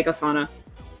to megafauna.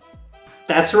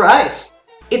 That's right.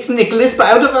 It's Nicholas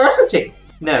Biodiversity.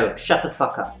 No, shut the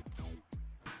fuck up.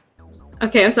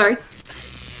 Okay, I'm sorry.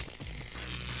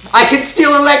 I can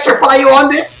still electrify you on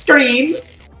this screen!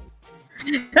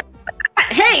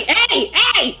 Hey!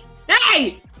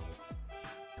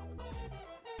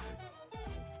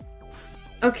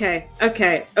 Okay.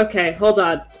 Hold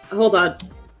on.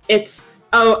 It's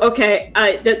okay.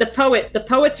 The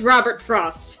poet's Robert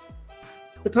Frost.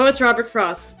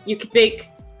 You could make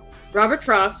Robert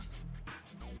Frost,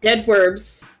 dead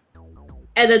worms,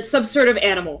 and then some sort of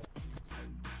animal.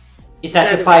 Is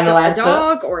that your final a answer? A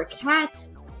dog or a cat?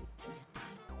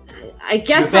 I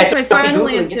guess that's my final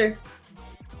answer.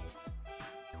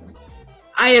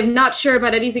 I am not sure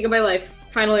about anything in my life.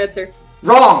 Final answer.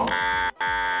 Wrong!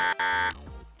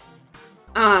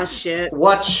 Ah, shit.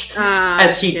 Watch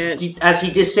as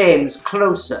he descends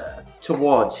closer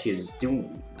towards his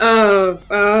doom. Oh,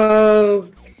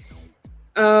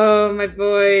 my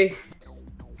boy.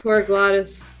 Poor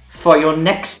Glottis. For your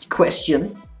next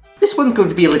question, this one's going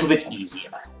to be a little bit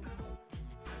easier.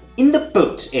 In the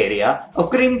boat area of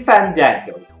Grim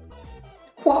Fandango,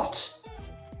 what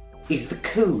is the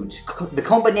code, the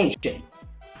combination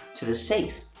to the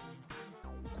safe?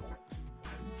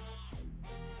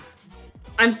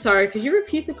 I'm sorry, could you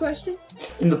repeat the question?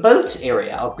 In the boat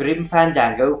area of Grim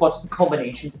Fandango, what is the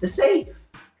combination to the safe?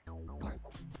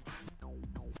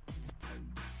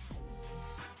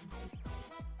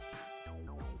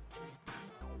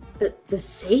 The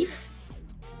safe?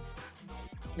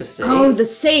 The safe? Oh, the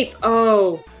safe!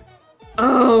 Oh,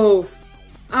 no,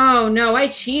 I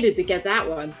cheated to get that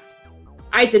one.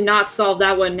 I did not solve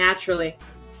that one naturally.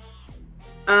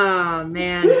 Oh,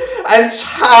 man. And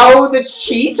how the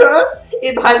cheater?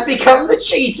 It has become the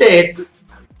cheated!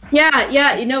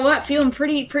 Yeah, you know what? Feeling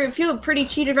pretty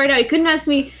cheated right now. You couldn't ask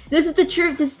me, this is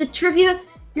the trivia?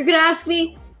 You're gonna ask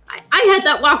me? I had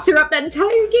that walkthrough up that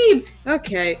entire game!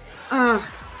 Okay,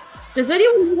 does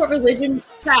anyone know what religion...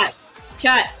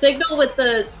 Chat, signal with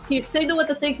the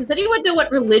things. Does anyone know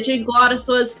what religion Glottis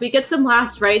was? Can we get some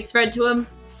last rites read to him?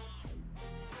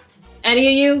 Any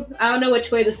of you? I don't know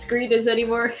which way the screen is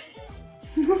anymore.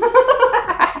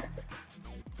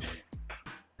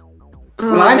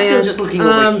 Well, I'm still just looking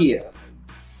over here.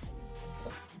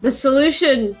 The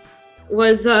solution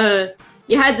was,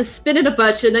 you had to spin it a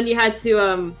bunch, and then you had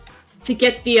to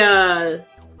get the,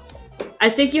 I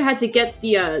think you had to get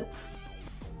the,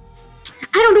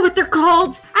 I don't know what they're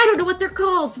called!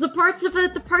 The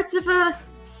parts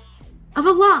of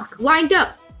a lock lined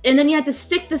up, and then you had to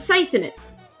stick the scythe in it.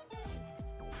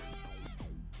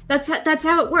 That's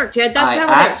how it worked. Yeah, that's how it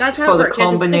worked. That's for the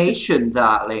combination,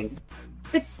 darling.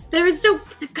 There was no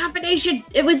combination.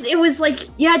 It was like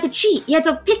you had to cheat. You had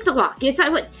to pick the lock. You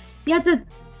had to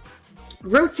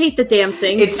rotate the damn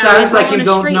thing. It sounds like you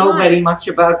don't know very much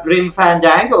about Grim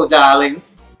Fandango, darling.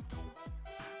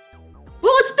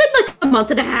 Well, it's been like a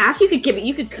month and a half. You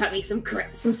could cut me some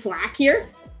slack here.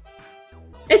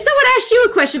 If someone asked you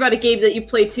a question about a game that you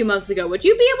played 2 months ago, would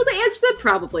you be able to answer that?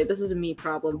 Probably. This is a me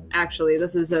problem. Actually,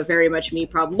 this is a very much me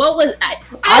problem. Well,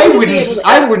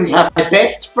 I wouldn't have my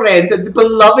best friend and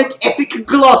beloved epic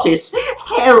Glottis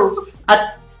held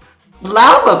at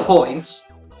lava point.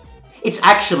 It's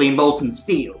actually molten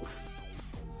steel.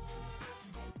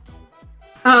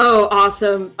 Oh,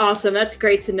 awesome. That's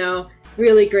great to know.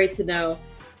 Really great to know.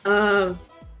 I'm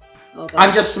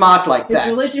just smart like that.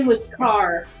 His religion was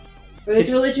car.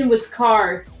 His religion was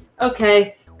car.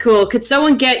 Okay, cool. Could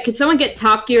someone get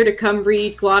Top Gear to come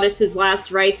read Glottis's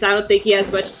last rites? I don't think he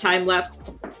has much time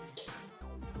left.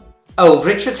 Oh,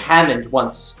 Richard Hammond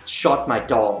once shot my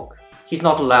dog. He's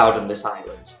not allowed on this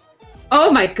island. Oh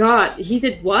my god, he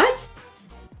did what?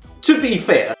 To be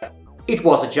fair, it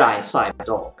was a giant cyber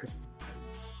dog.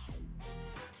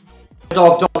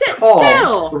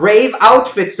 Dog.com, rave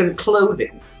outfits and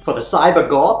clothing for the cyber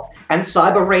goth and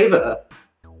cyber raver.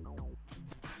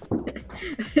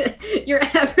 You're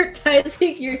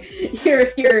advertising. You're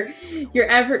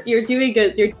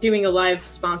doing a live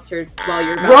sponsored while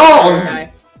you're wrong.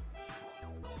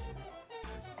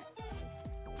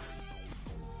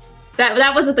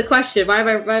 That wasn't the question. Why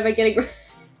am I getting?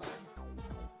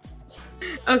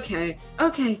 Okay,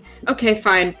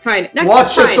 fine. Next,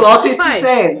 watch as Glottis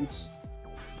descends.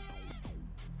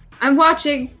 I'm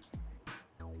watching.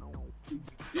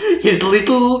 His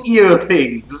little ear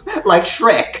things, like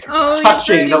Shrek,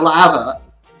 touching the lava.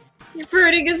 You're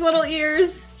burning his little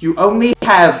ears. You only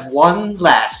have one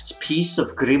last piece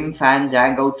of Grim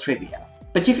Fandango trivia.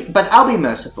 But I'll be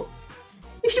merciful.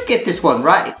 If you get this one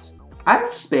right, I'll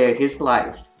spare his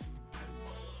life.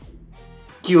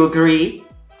 Do you agree?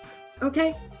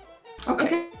 Okay.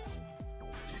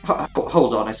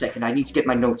 Hold on a second, I need to get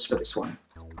my notes for this one.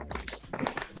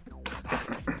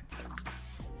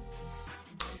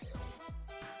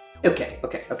 Okay.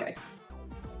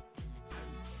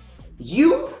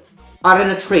 You are in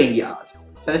a train yard,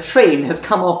 and a train has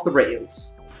come off the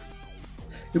rails.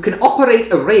 You can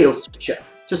operate a rail switcher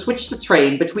to switch the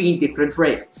train between different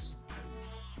rails.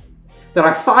 There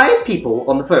are 5 people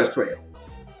on the first rail,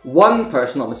 1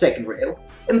 person on the second rail,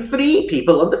 and 3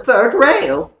 people on the third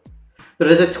rail. There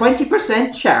is a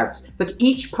 20% chance that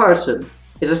each person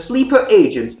is a sleeper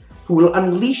agent who will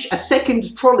unleash a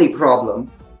second trolley problem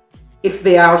if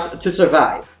they are to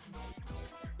survive.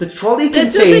 The trolley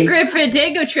contains... This is a Grim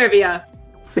Fandango trivia.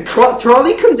 The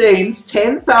trolley contains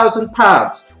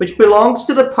 £10,000, which belongs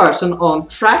to the person on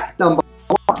track number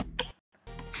 1.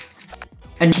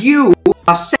 And you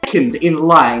are second in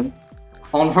line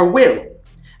on her will.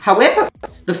 However,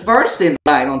 the first in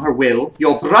line on her will,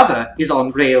 your brother, is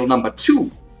on rail number 2.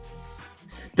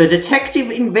 The detective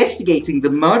investigating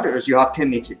the murders you have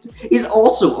committed is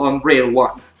also on rail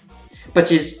 1, but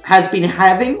has been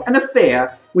having an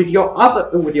affair with your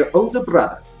older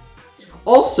brother.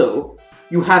 Also,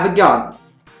 you have a gun.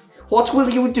 What will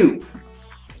you do?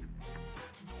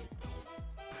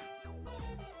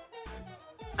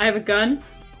 I have a gun?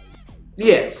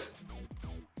 Yes.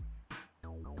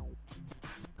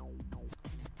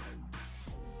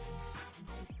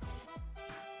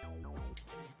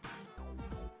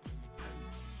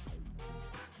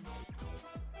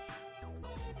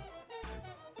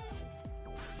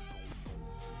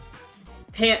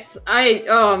 Pants.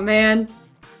 Oh man.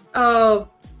 Oh.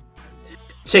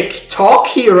 TikTok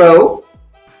hero.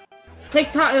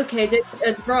 TikTok, okay,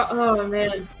 oh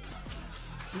man.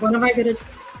 What am I gonna do?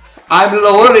 I'm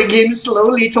lowering him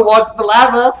slowly towards the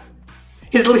lava.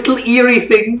 His little eerie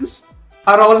things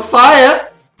are on fire.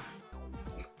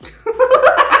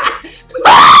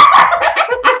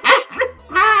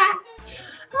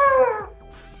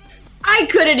 I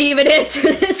couldn't even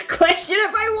answer this question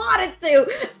if I wanted to.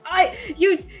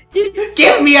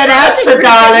 Give me an answer,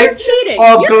 darling. You're cheating.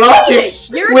 Or Glottis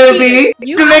will be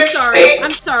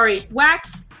I'm sorry.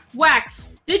 Wax.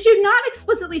 Did you not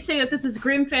explicitly say that this is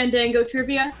Grim Fandango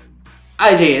trivia?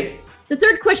 I did. The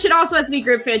third question also has to be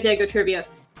Grim Fandango trivia.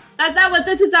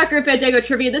 This is not Grim Fandango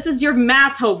trivia. This is your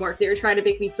math homework that you're trying to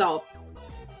make me solve.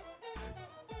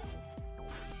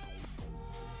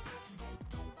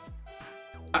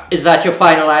 Is that your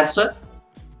final answer?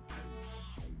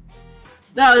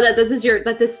 No, this is it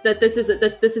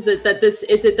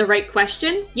the right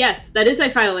question? Yes, that is my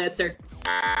final answer.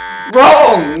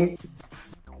 Wrong!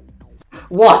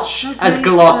 Watch as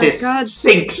Glottis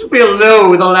sinks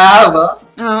below the lava.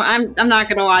 Oh, I'm not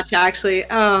gonna watch actually.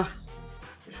 Oh,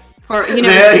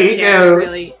 there he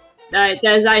goes.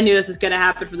 Really. I knew this was gonna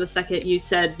happen from the second you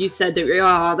said that.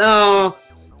 Oh no.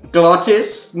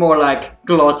 Glottis, more like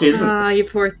Glottis. Ah, you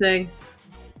poor thing.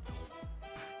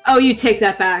 Oh, you take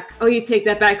that back. Oh, you take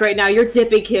that back right now. You're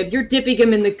dipping him. You're dipping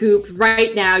him in the goop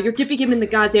right now. You're dipping him in the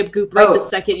goddamn goop right this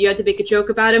second. You had to make a joke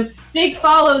about him. Big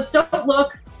follows. Don't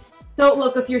look. Don't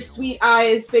look with your sweet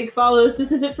eyes. Big follows.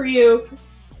 This isn't for you.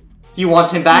 You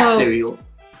want him back, do you?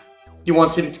 You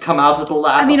want him to come out of the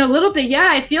lava? I mean, a little bit. Yeah,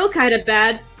 I feel kind of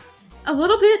bad. A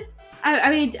little bit.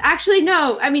 I mean, actually,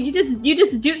 no. I mean, you just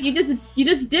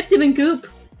dipped him in goop.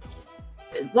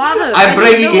 Lava. I'm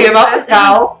bringing him up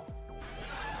now.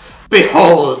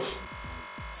 Behold,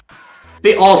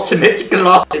 the ultimate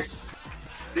Glottis,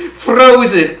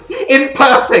 frozen in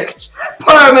perfect,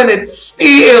 permanent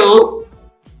steel.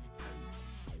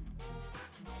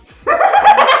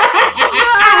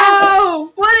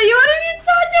 No! What have you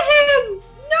done to him?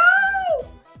 No!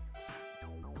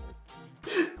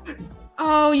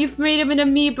 Oh, you've made him an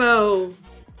amiibo.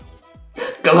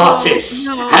 Glottis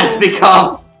has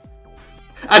become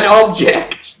an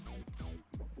object.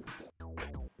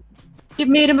 You've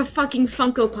made him a fucking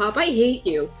Funko Pop. I hate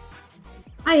you.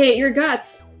 I hate your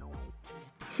guts.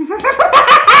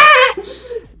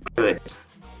 Good.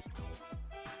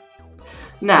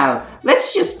 Now,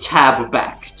 let's just tab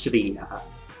back to the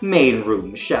main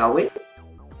room, shall we?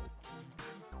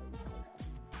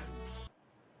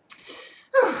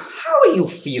 How are you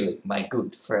feeling, my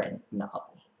good friend, now?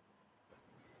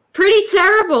 Pretty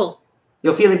terrible.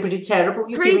 You're feeling pretty terrible?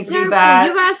 You're feeling pretty terrible. bad?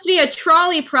 You asked me a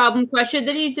trolley problem question,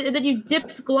 then you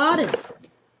dipped Glottis.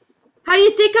 How do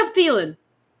you think I'm feeling?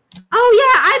 Oh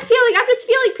yeah, I'm just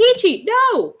feeling peachy.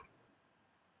 No!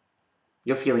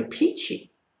 You're feeling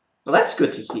peachy? Well, that's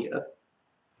good to hear.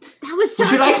 That was so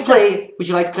Would you like to play a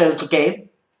little game?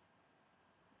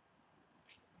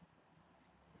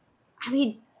 I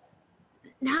mean,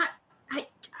 I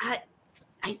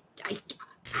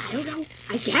don't know.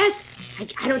 I guess.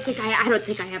 I don't think I have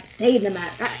a say in the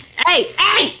matter. Hey!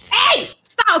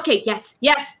 Stop! Okay, yes.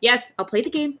 I'll play the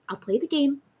game.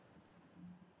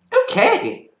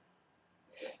 Okay.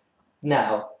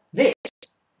 Now,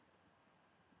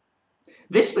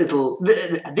 this little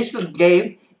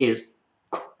game is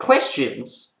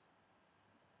questions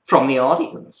from the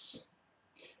audience.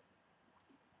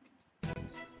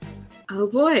 Oh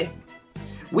boy.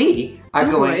 We are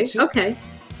going to... Okay.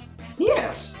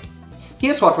 Yes.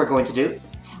 Here's what we're going to do.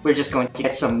 We're just going to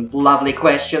get some lovely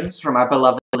questions from our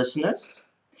beloved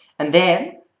listeners, and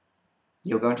then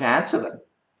you're going to answer them.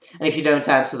 And if you don't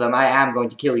answer them, I am going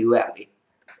to kill you, Ellie.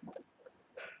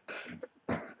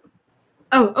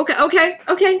 Oh, okay.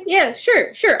 Yeah,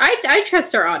 sure. I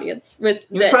trust our audience to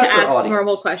ask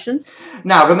normal questions.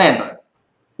 Now, remember.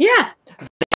 Yeah.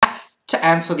 To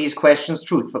answer these questions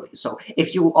truthfully. So,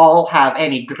 if you all have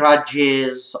any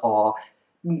grudges or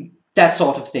that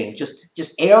sort of thing,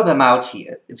 just air them out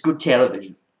here. It's good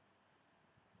television.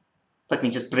 Let me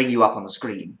just bring you up on the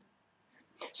screen.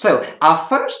 So, our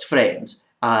first friend,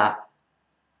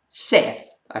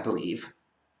 Seth, I believe.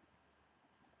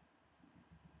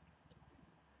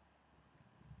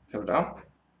 Hold on.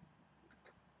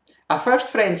 Our first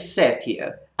friend, Seth,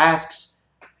 here, asks,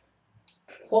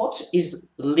 what is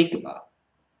ligma?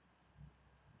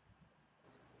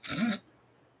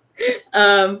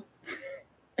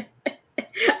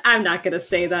 I'm not gonna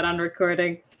say that on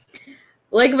recording.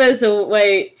 Ligma is a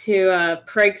way to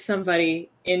prank somebody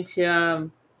into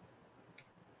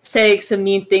saying some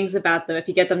mean things about them if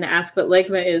you get them to ask what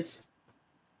ligma is.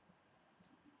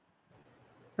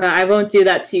 I won't do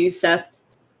that to you, Seth.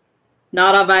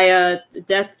 Not on my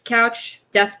death couch,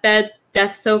 deathbed,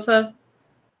 death sofa.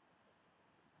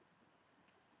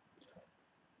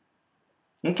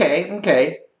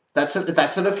 Okay. That's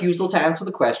a refusal to answer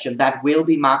the question. That will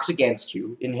be marked against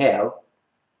you in hell.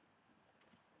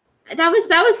 That was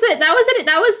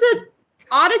the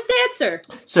honest answer.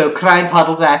 So Crime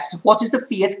Puddles asks, what is the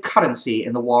fiat currency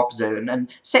in the warp zone?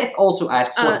 And Seth also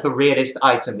asks what the rarest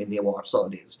item in the warp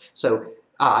zone is. So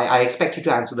I expect you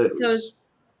to answer those. So,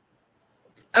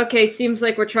 okay, seems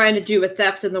like we're trying to do a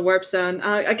theft in the warp zone.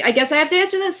 I guess I have to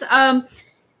answer this.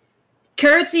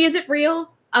 Currency isn't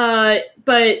real,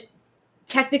 but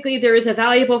technically there is a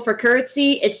valuable for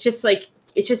currency. It's just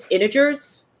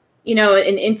integers. You know,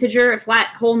 an integer, a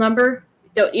flat whole number.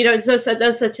 There's no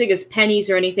such thing as pennies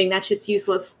or anything. That shit's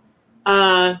useless.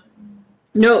 No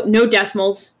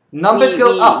decimals. Numbers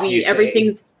go up, you say?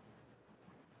 Everything's...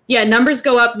 Yeah, numbers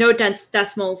go up, no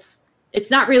decimals. It's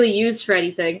not really used for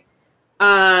anything.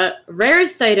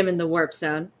 Rarest item in the warp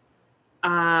zone.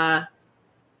 Well,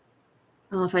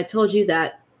 if I told you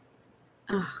that...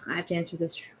 I have to answer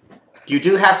this truthfully. You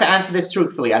do have to answer this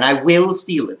truthfully, and I will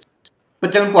steal it.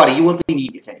 But don't worry, you won't be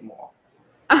needed anymore.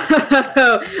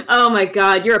 Oh my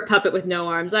god, you're a puppet with no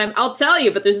arms. I'll tell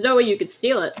you, but there's no way you could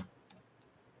steal it.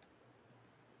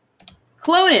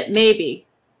 Clone it, maybe.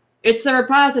 It's the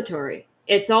repository.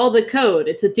 It's all the code.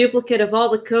 It's a duplicate of all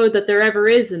the code that there ever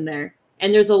is in there.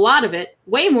 And there's a lot of it.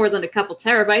 Way more than a couple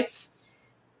terabytes.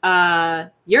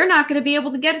 You're not going to be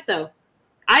able to get it, though.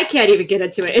 I can't even get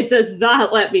into it. It does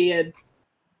not let me in.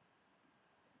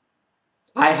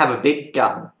 I have a big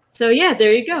gun. So yeah,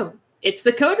 there you go. It's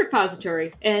the code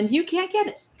repository, and you can't get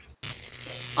it.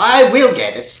 I will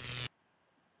get it.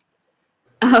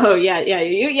 Oh, yeah,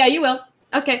 you will.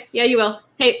 Okay, yeah, you will.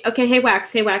 Hey,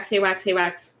 Wax, Hey, Wax,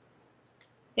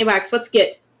 what's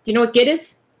Git? Do you know what Git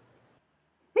is?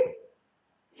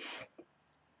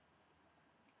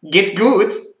 Get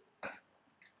good.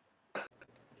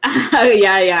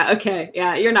 Yeah, okay.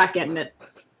 Yeah, you're not getting it.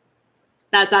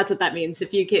 That's what that means.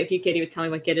 If you can't even tell me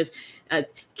what Git is.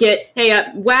 Git, hey,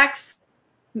 Wax,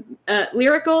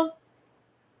 Lyrical,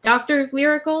 Dr.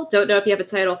 Lyrical, don't know if you have a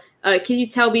title. Can you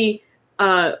tell me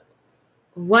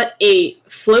what a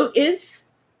float is?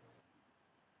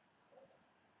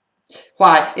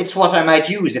 Why, it's what I might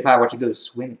use if I were to go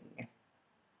swimming.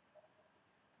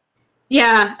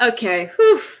 Yeah, okay.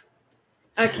 Whew.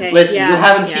 Okay. Listen, yeah, you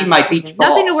haven't seen my beach balls.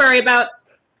 Nothing to worry about.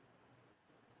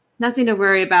 Nothing to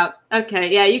worry about.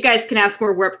 Okay, yeah, you guys can ask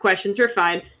more warp questions. We're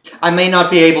fine. I may not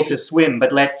be able to swim,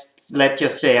 but let's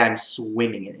just say I'm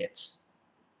swimming in it.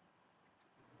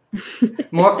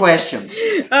 More questions.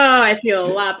 Oh, I feel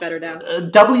a lot better now.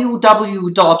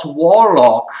 www.warlock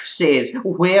says,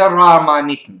 where are my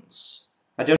mittens?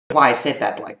 I don't know why I said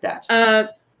that like that.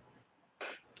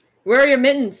 Where are your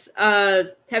mittens?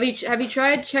 Have you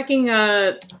tried checking, do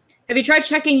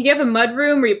you have a mud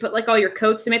room where you put, like, all your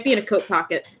coats? They might be in a coat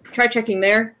pocket. Try checking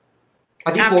there.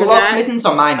 Are these Warlock's mittens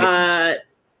or my mittens?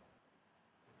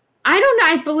 I don't know.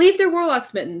 I believe they're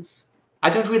Warlock's mittens. I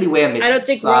don't really wear mittens. I don't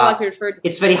think Warlock is referred to.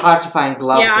 It's very hard to find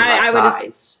gloves in my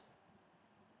size.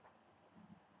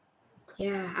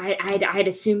 Yeah, I'd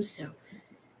assume so.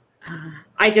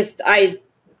 I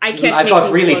can't take got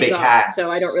these really gloves big off, hands. so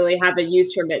I don't really have a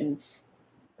use for mittens.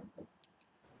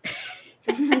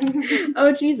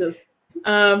 Oh Jesus.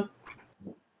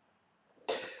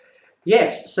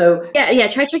 Yes, so... Yeah,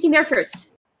 try tricking there first.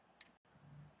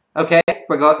 Okay,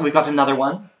 we got another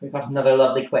one. We got another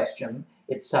lovely question.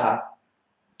 It's,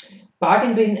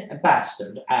 Bargain Bin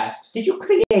Bastard asks, did you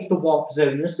create the warp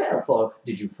zone yourself, or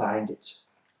did you find it?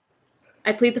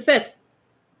 I plead the fifth.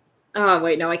 Oh,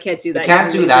 wait, no, I can't do that. You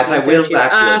can't do that, I will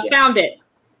zap you again. Found it.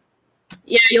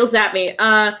 Yeah, you'll zap me.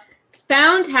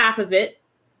 Found half of it,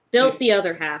 built the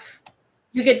other half.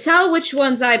 You could tell which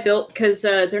ones I built, because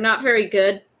they're not very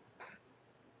good.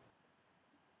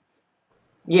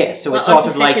 Yeah, so it's sort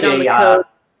of like a,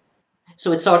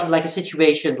 so it's sort of like a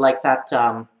situation like that,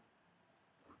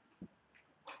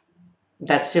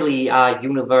 that silly,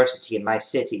 university in my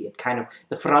city. It kind of,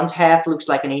 the front half looks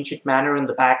like an ancient manor, and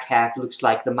the back half looks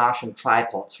like the Martian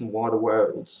tripods from War of the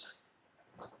Worlds.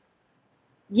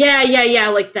 Yeah,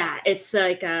 like that. It's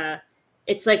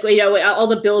like, you know, all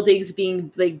the buildings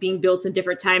being built in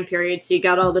different time periods. So you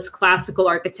got all this classical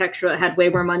architecture that had way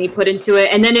more money put into it.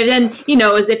 And then you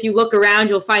know, as if you look around,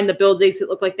 you'll find the buildings that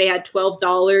look like they had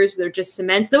 $12. They're just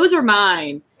cements. Those are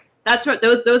mine. That's what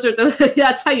those are.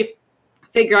 That's how you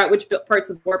figure out which parts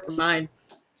of the warp are mine.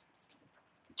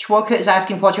 Chwoka is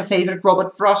asking what your favorite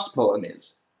Robert Frost poem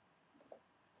is.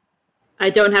 I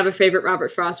don't have a favorite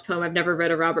Robert Frost poem. I've never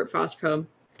read a Robert Frost poem.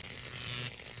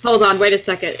 Hold on, wait a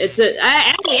second. It's a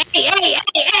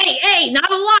hey,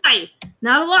 not a lie.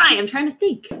 Not a lie. I'm trying to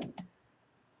think.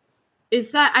 Is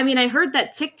that, I mean, I heard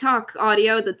that TikTok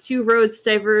audio, the two roads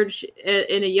diverge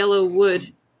in a yellow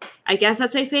wood. I guess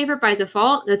that's my favorite by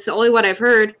default. That's the only one I've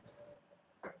heard.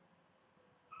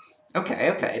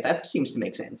 Okay, that seems to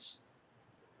make sense.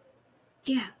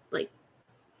 Yeah, like,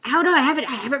 how do I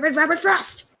haven't read Robert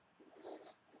Frost.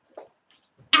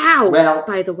 Ow! Well,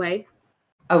 by the way.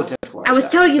 Oh, don't worry. I was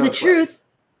telling you the truth.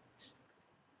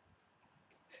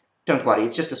 Don't worry,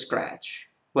 it's just a scratch.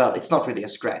 Well, it's not really a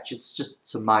scratch, it's just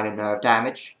some minor nerve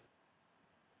damage.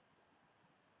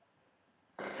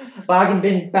 Bargain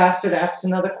Bin Bastard asks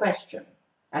another question.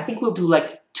 I think we'll do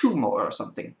like 2 more or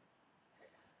something.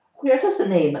 Where does the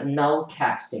name null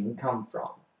casting come from?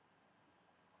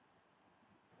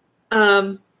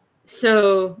 In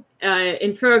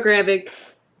programming,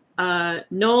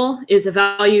 null is a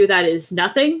value that is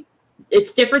nothing.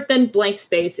 It's different than blank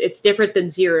space. It's different than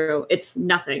 0. It's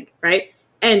nothing, right?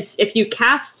 And if you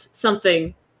cast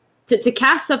something, to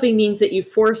cast something means that you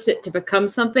force it to become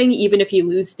something, even if you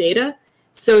lose data.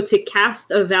 So to cast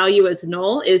a value as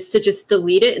null is to just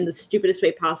delete it in the stupidest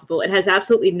way possible. It has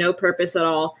absolutely no purpose at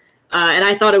all. And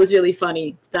I thought it was really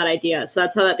funny, that idea. So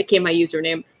that's how that became my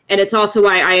username. And it's also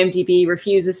why IMDb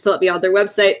refuses to let me on their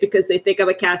website, because they think I'm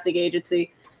a casting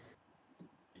agency.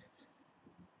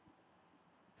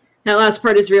 That last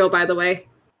part is real, by the way.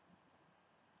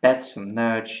 That's some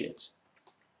nerd shit.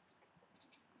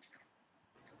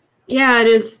 Yeah, it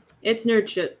is. It's nerd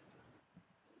shit.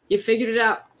 You figured it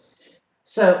out.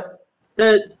 So,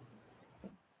 The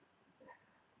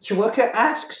Chwoka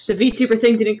asks... The VTuber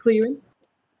thing didn't clue you in?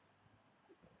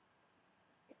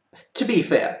 To be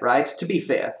fair, right? To be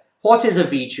fair, what is a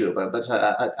VTuber but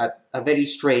a very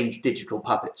strange digital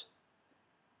puppet?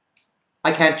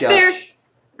 I can't judge. Fair.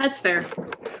 That's fair.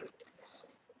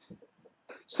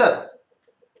 So,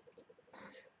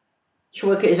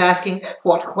 Chwoka is asking,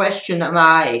 what question am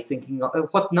I thinking of?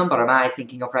 What number am I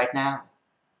thinking of right now?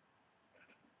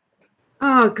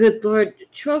 Oh, good lord.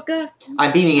 Chwoka?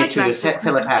 I'm beaming it to you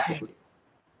telepathically.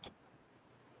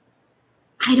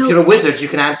 Okay. If you're a wizard, you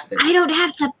can answer this. I don't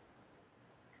have to...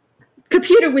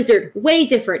 Computer wizard. Way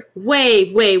different. Way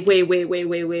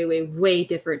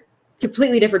different.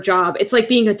 Completely different job. It's like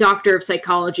being a doctor of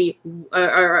psychology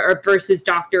or versus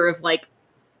doctor of, like,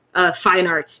 fine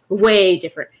arts. Way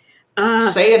different.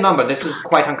 Say a number. This is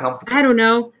quite uncomfortable. I don't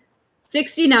know.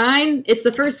 69? It's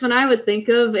the first one I would think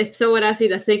of if someone asked me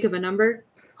to think of a number.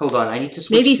 Hold on, I need to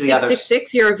switch Maybe to the other... Maybe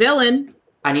 666, you're a villain.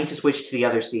 I need to switch to the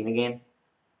other scene again.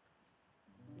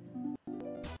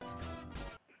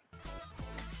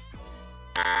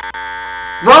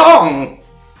 Wrong!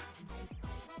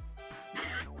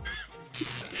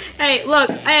 Hey, look,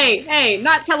 hey,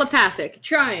 not telepathic.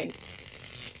 Trying.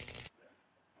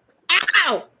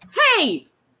 Ow! Hey!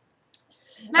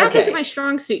 Math isn't my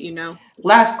strong suit, you know.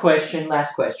 Last question.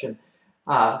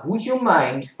 Would you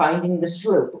mind finding the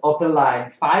slope of the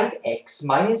line 5x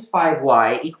minus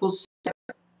 5y equals 7?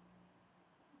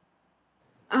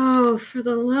 Oh, for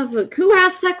the love of... Who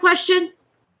asked that question?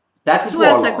 That was Who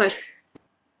Warlock. asked that question?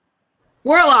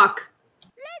 Warlock!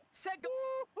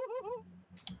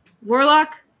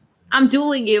 Warlock, I'm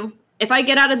dueling you. If I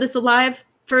get out of this alive,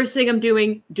 first thing I'm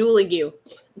doing, dueling you.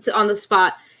 It's on the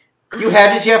spot. You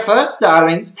heard it here first,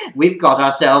 darlings. We've got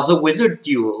ourselves a wizard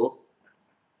duel.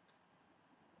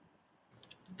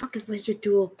 Fucking wizard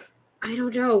duel. I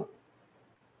don't know.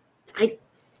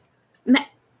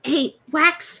 Hey,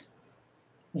 Wax.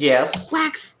 Yes.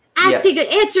 Wax. Yes.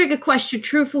 Answering a question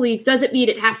truthfully doesn't mean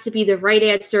it has to be the right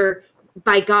answer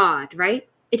by God, right?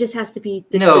 It just has to be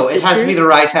the No, it has truth. to be the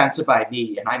right answer by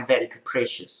me, and I'm very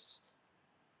capricious.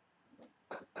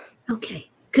 Okay.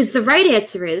 Because the right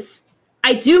answer is,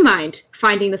 I do mind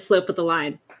finding the slope of the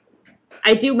line.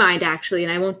 I do mind, actually,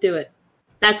 and I won't do it.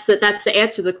 That's the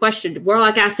answer to the question.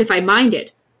 Warlock asked if I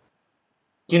minded.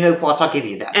 You know what? I'll give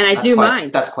you that. And I do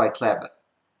mind. That's quite clever.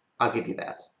 I'll give you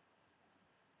that.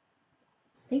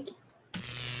 Thank you.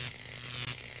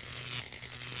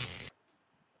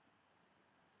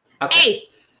 Okay.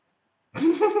 Hey!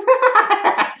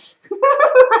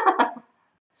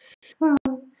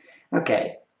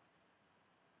 Okay.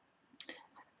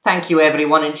 Thank you,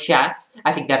 everyone in chat.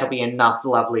 I think that'll be enough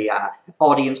lovely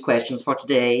audience questions for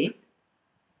today.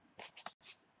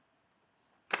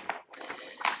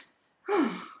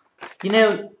 You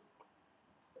know,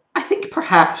 I think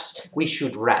perhaps we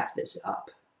should wrap this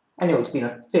up. I know it's been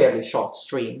a fairly short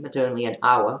stream, at only an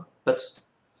hour, but,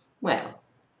 well,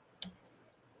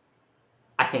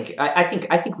 I think we're running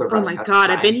out of time. Oh my god,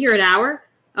 I've been here an hour?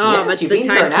 Oh, Yes, but you've the been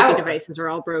here an hour. timekeeping devices are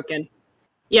all broken.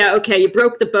 Yeah, okay, you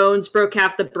broke the bones, broke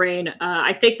half the brain.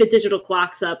 I think the digital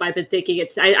clock's up. I've been thinking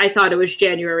I thought it was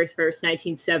January 1st,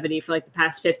 1970 for like the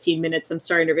past 15 minutes. I'm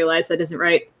starting to realize that isn't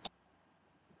right.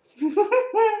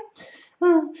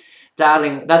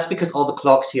 Darling, that's because all the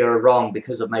clocks here are wrong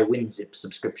because of my WinZip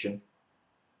subscription.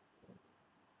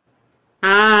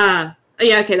 Ah,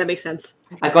 yeah, okay, that makes sense.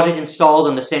 I've got it installed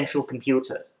on the central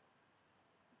computer.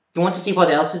 You want to see what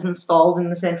else is installed in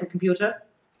the central computer?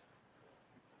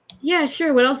 Yeah,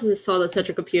 sure. What else is installed on the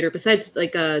central computer besides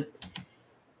like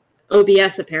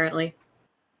OBS apparently?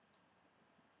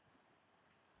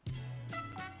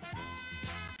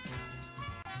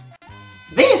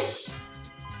 This!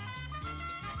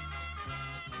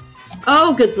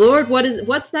 Oh, good lord!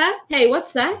 What's that? Hey,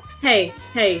 what's that? Hey,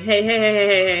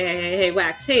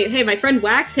 Wax. Hey, my friend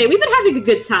Wax. Hey, we've been having a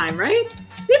good time, right?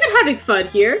 We've been having fun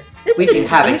here. We've been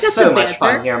having so much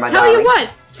fun here, my darling.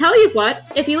 Tell you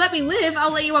what. If you let me live,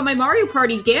 I'll let you on my Mario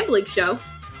Party gambling show.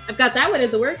 I've got that one in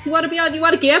the works. You want to be on? You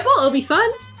want to gamble? It'll be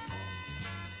fun.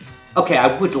 Okay,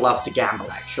 I would love to gamble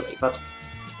actually, but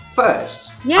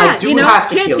first, Yeah, I do have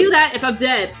to kill you. Can't do that if I'm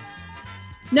dead.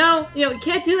 No, you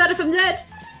can't do that if I'm dead.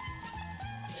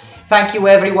 Thank you,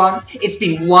 everyone. It's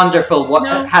been wonderful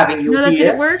having you that here.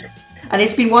 didn't work. And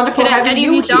it's been wonderful having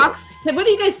you here. Hey, what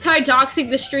do you guys try doxing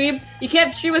the stream? You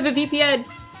can't stream with a VPN.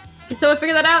 Did someone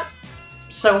figure that out?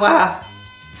 So,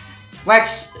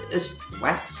 Wax.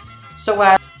 So,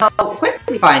 where can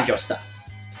we find your stuff?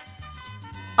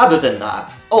 Other than,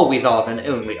 always on and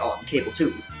only on Cable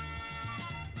 2.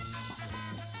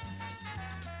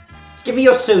 Give me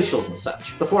your socials and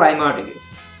such, before I murder you.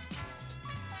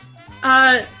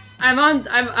 I'm on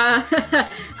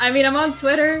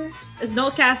Twitter as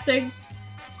Nullcasting.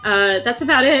 That's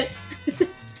about it.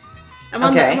 I'm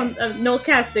on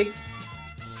Nullcasting.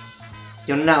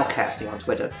 You're now casting on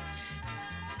Twitter.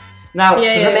 Now,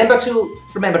 remember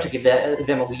to give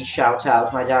them a wee shout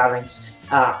out, my darlings.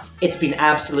 It's been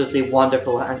absolutely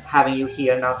wonderful having you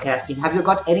here now casting. Have you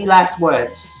got any last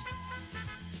words?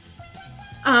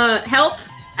 Help.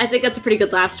 I think that's a pretty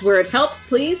good last word. Help,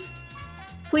 please.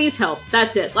 Please help.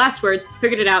 That's it. Last words.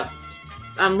 Figured it out.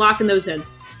 I'm locking those in.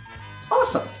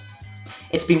 Awesome.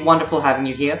 It's been wonderful having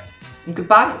you here. And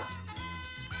goodbye.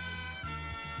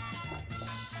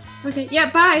 Okay, yeah,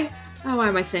 bye. Oh, why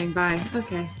am I saying bye?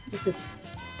 Okay.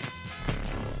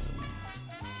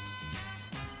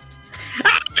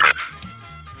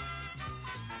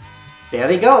 There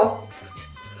we go.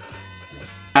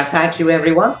 And thank you,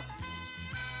 everyone.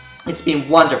 It's been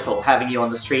wonderful having you on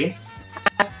the stream.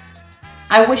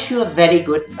 I wish you a very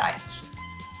good night.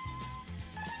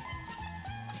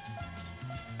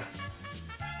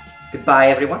 Goodbye,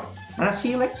 everyone, and I'll see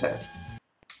you later.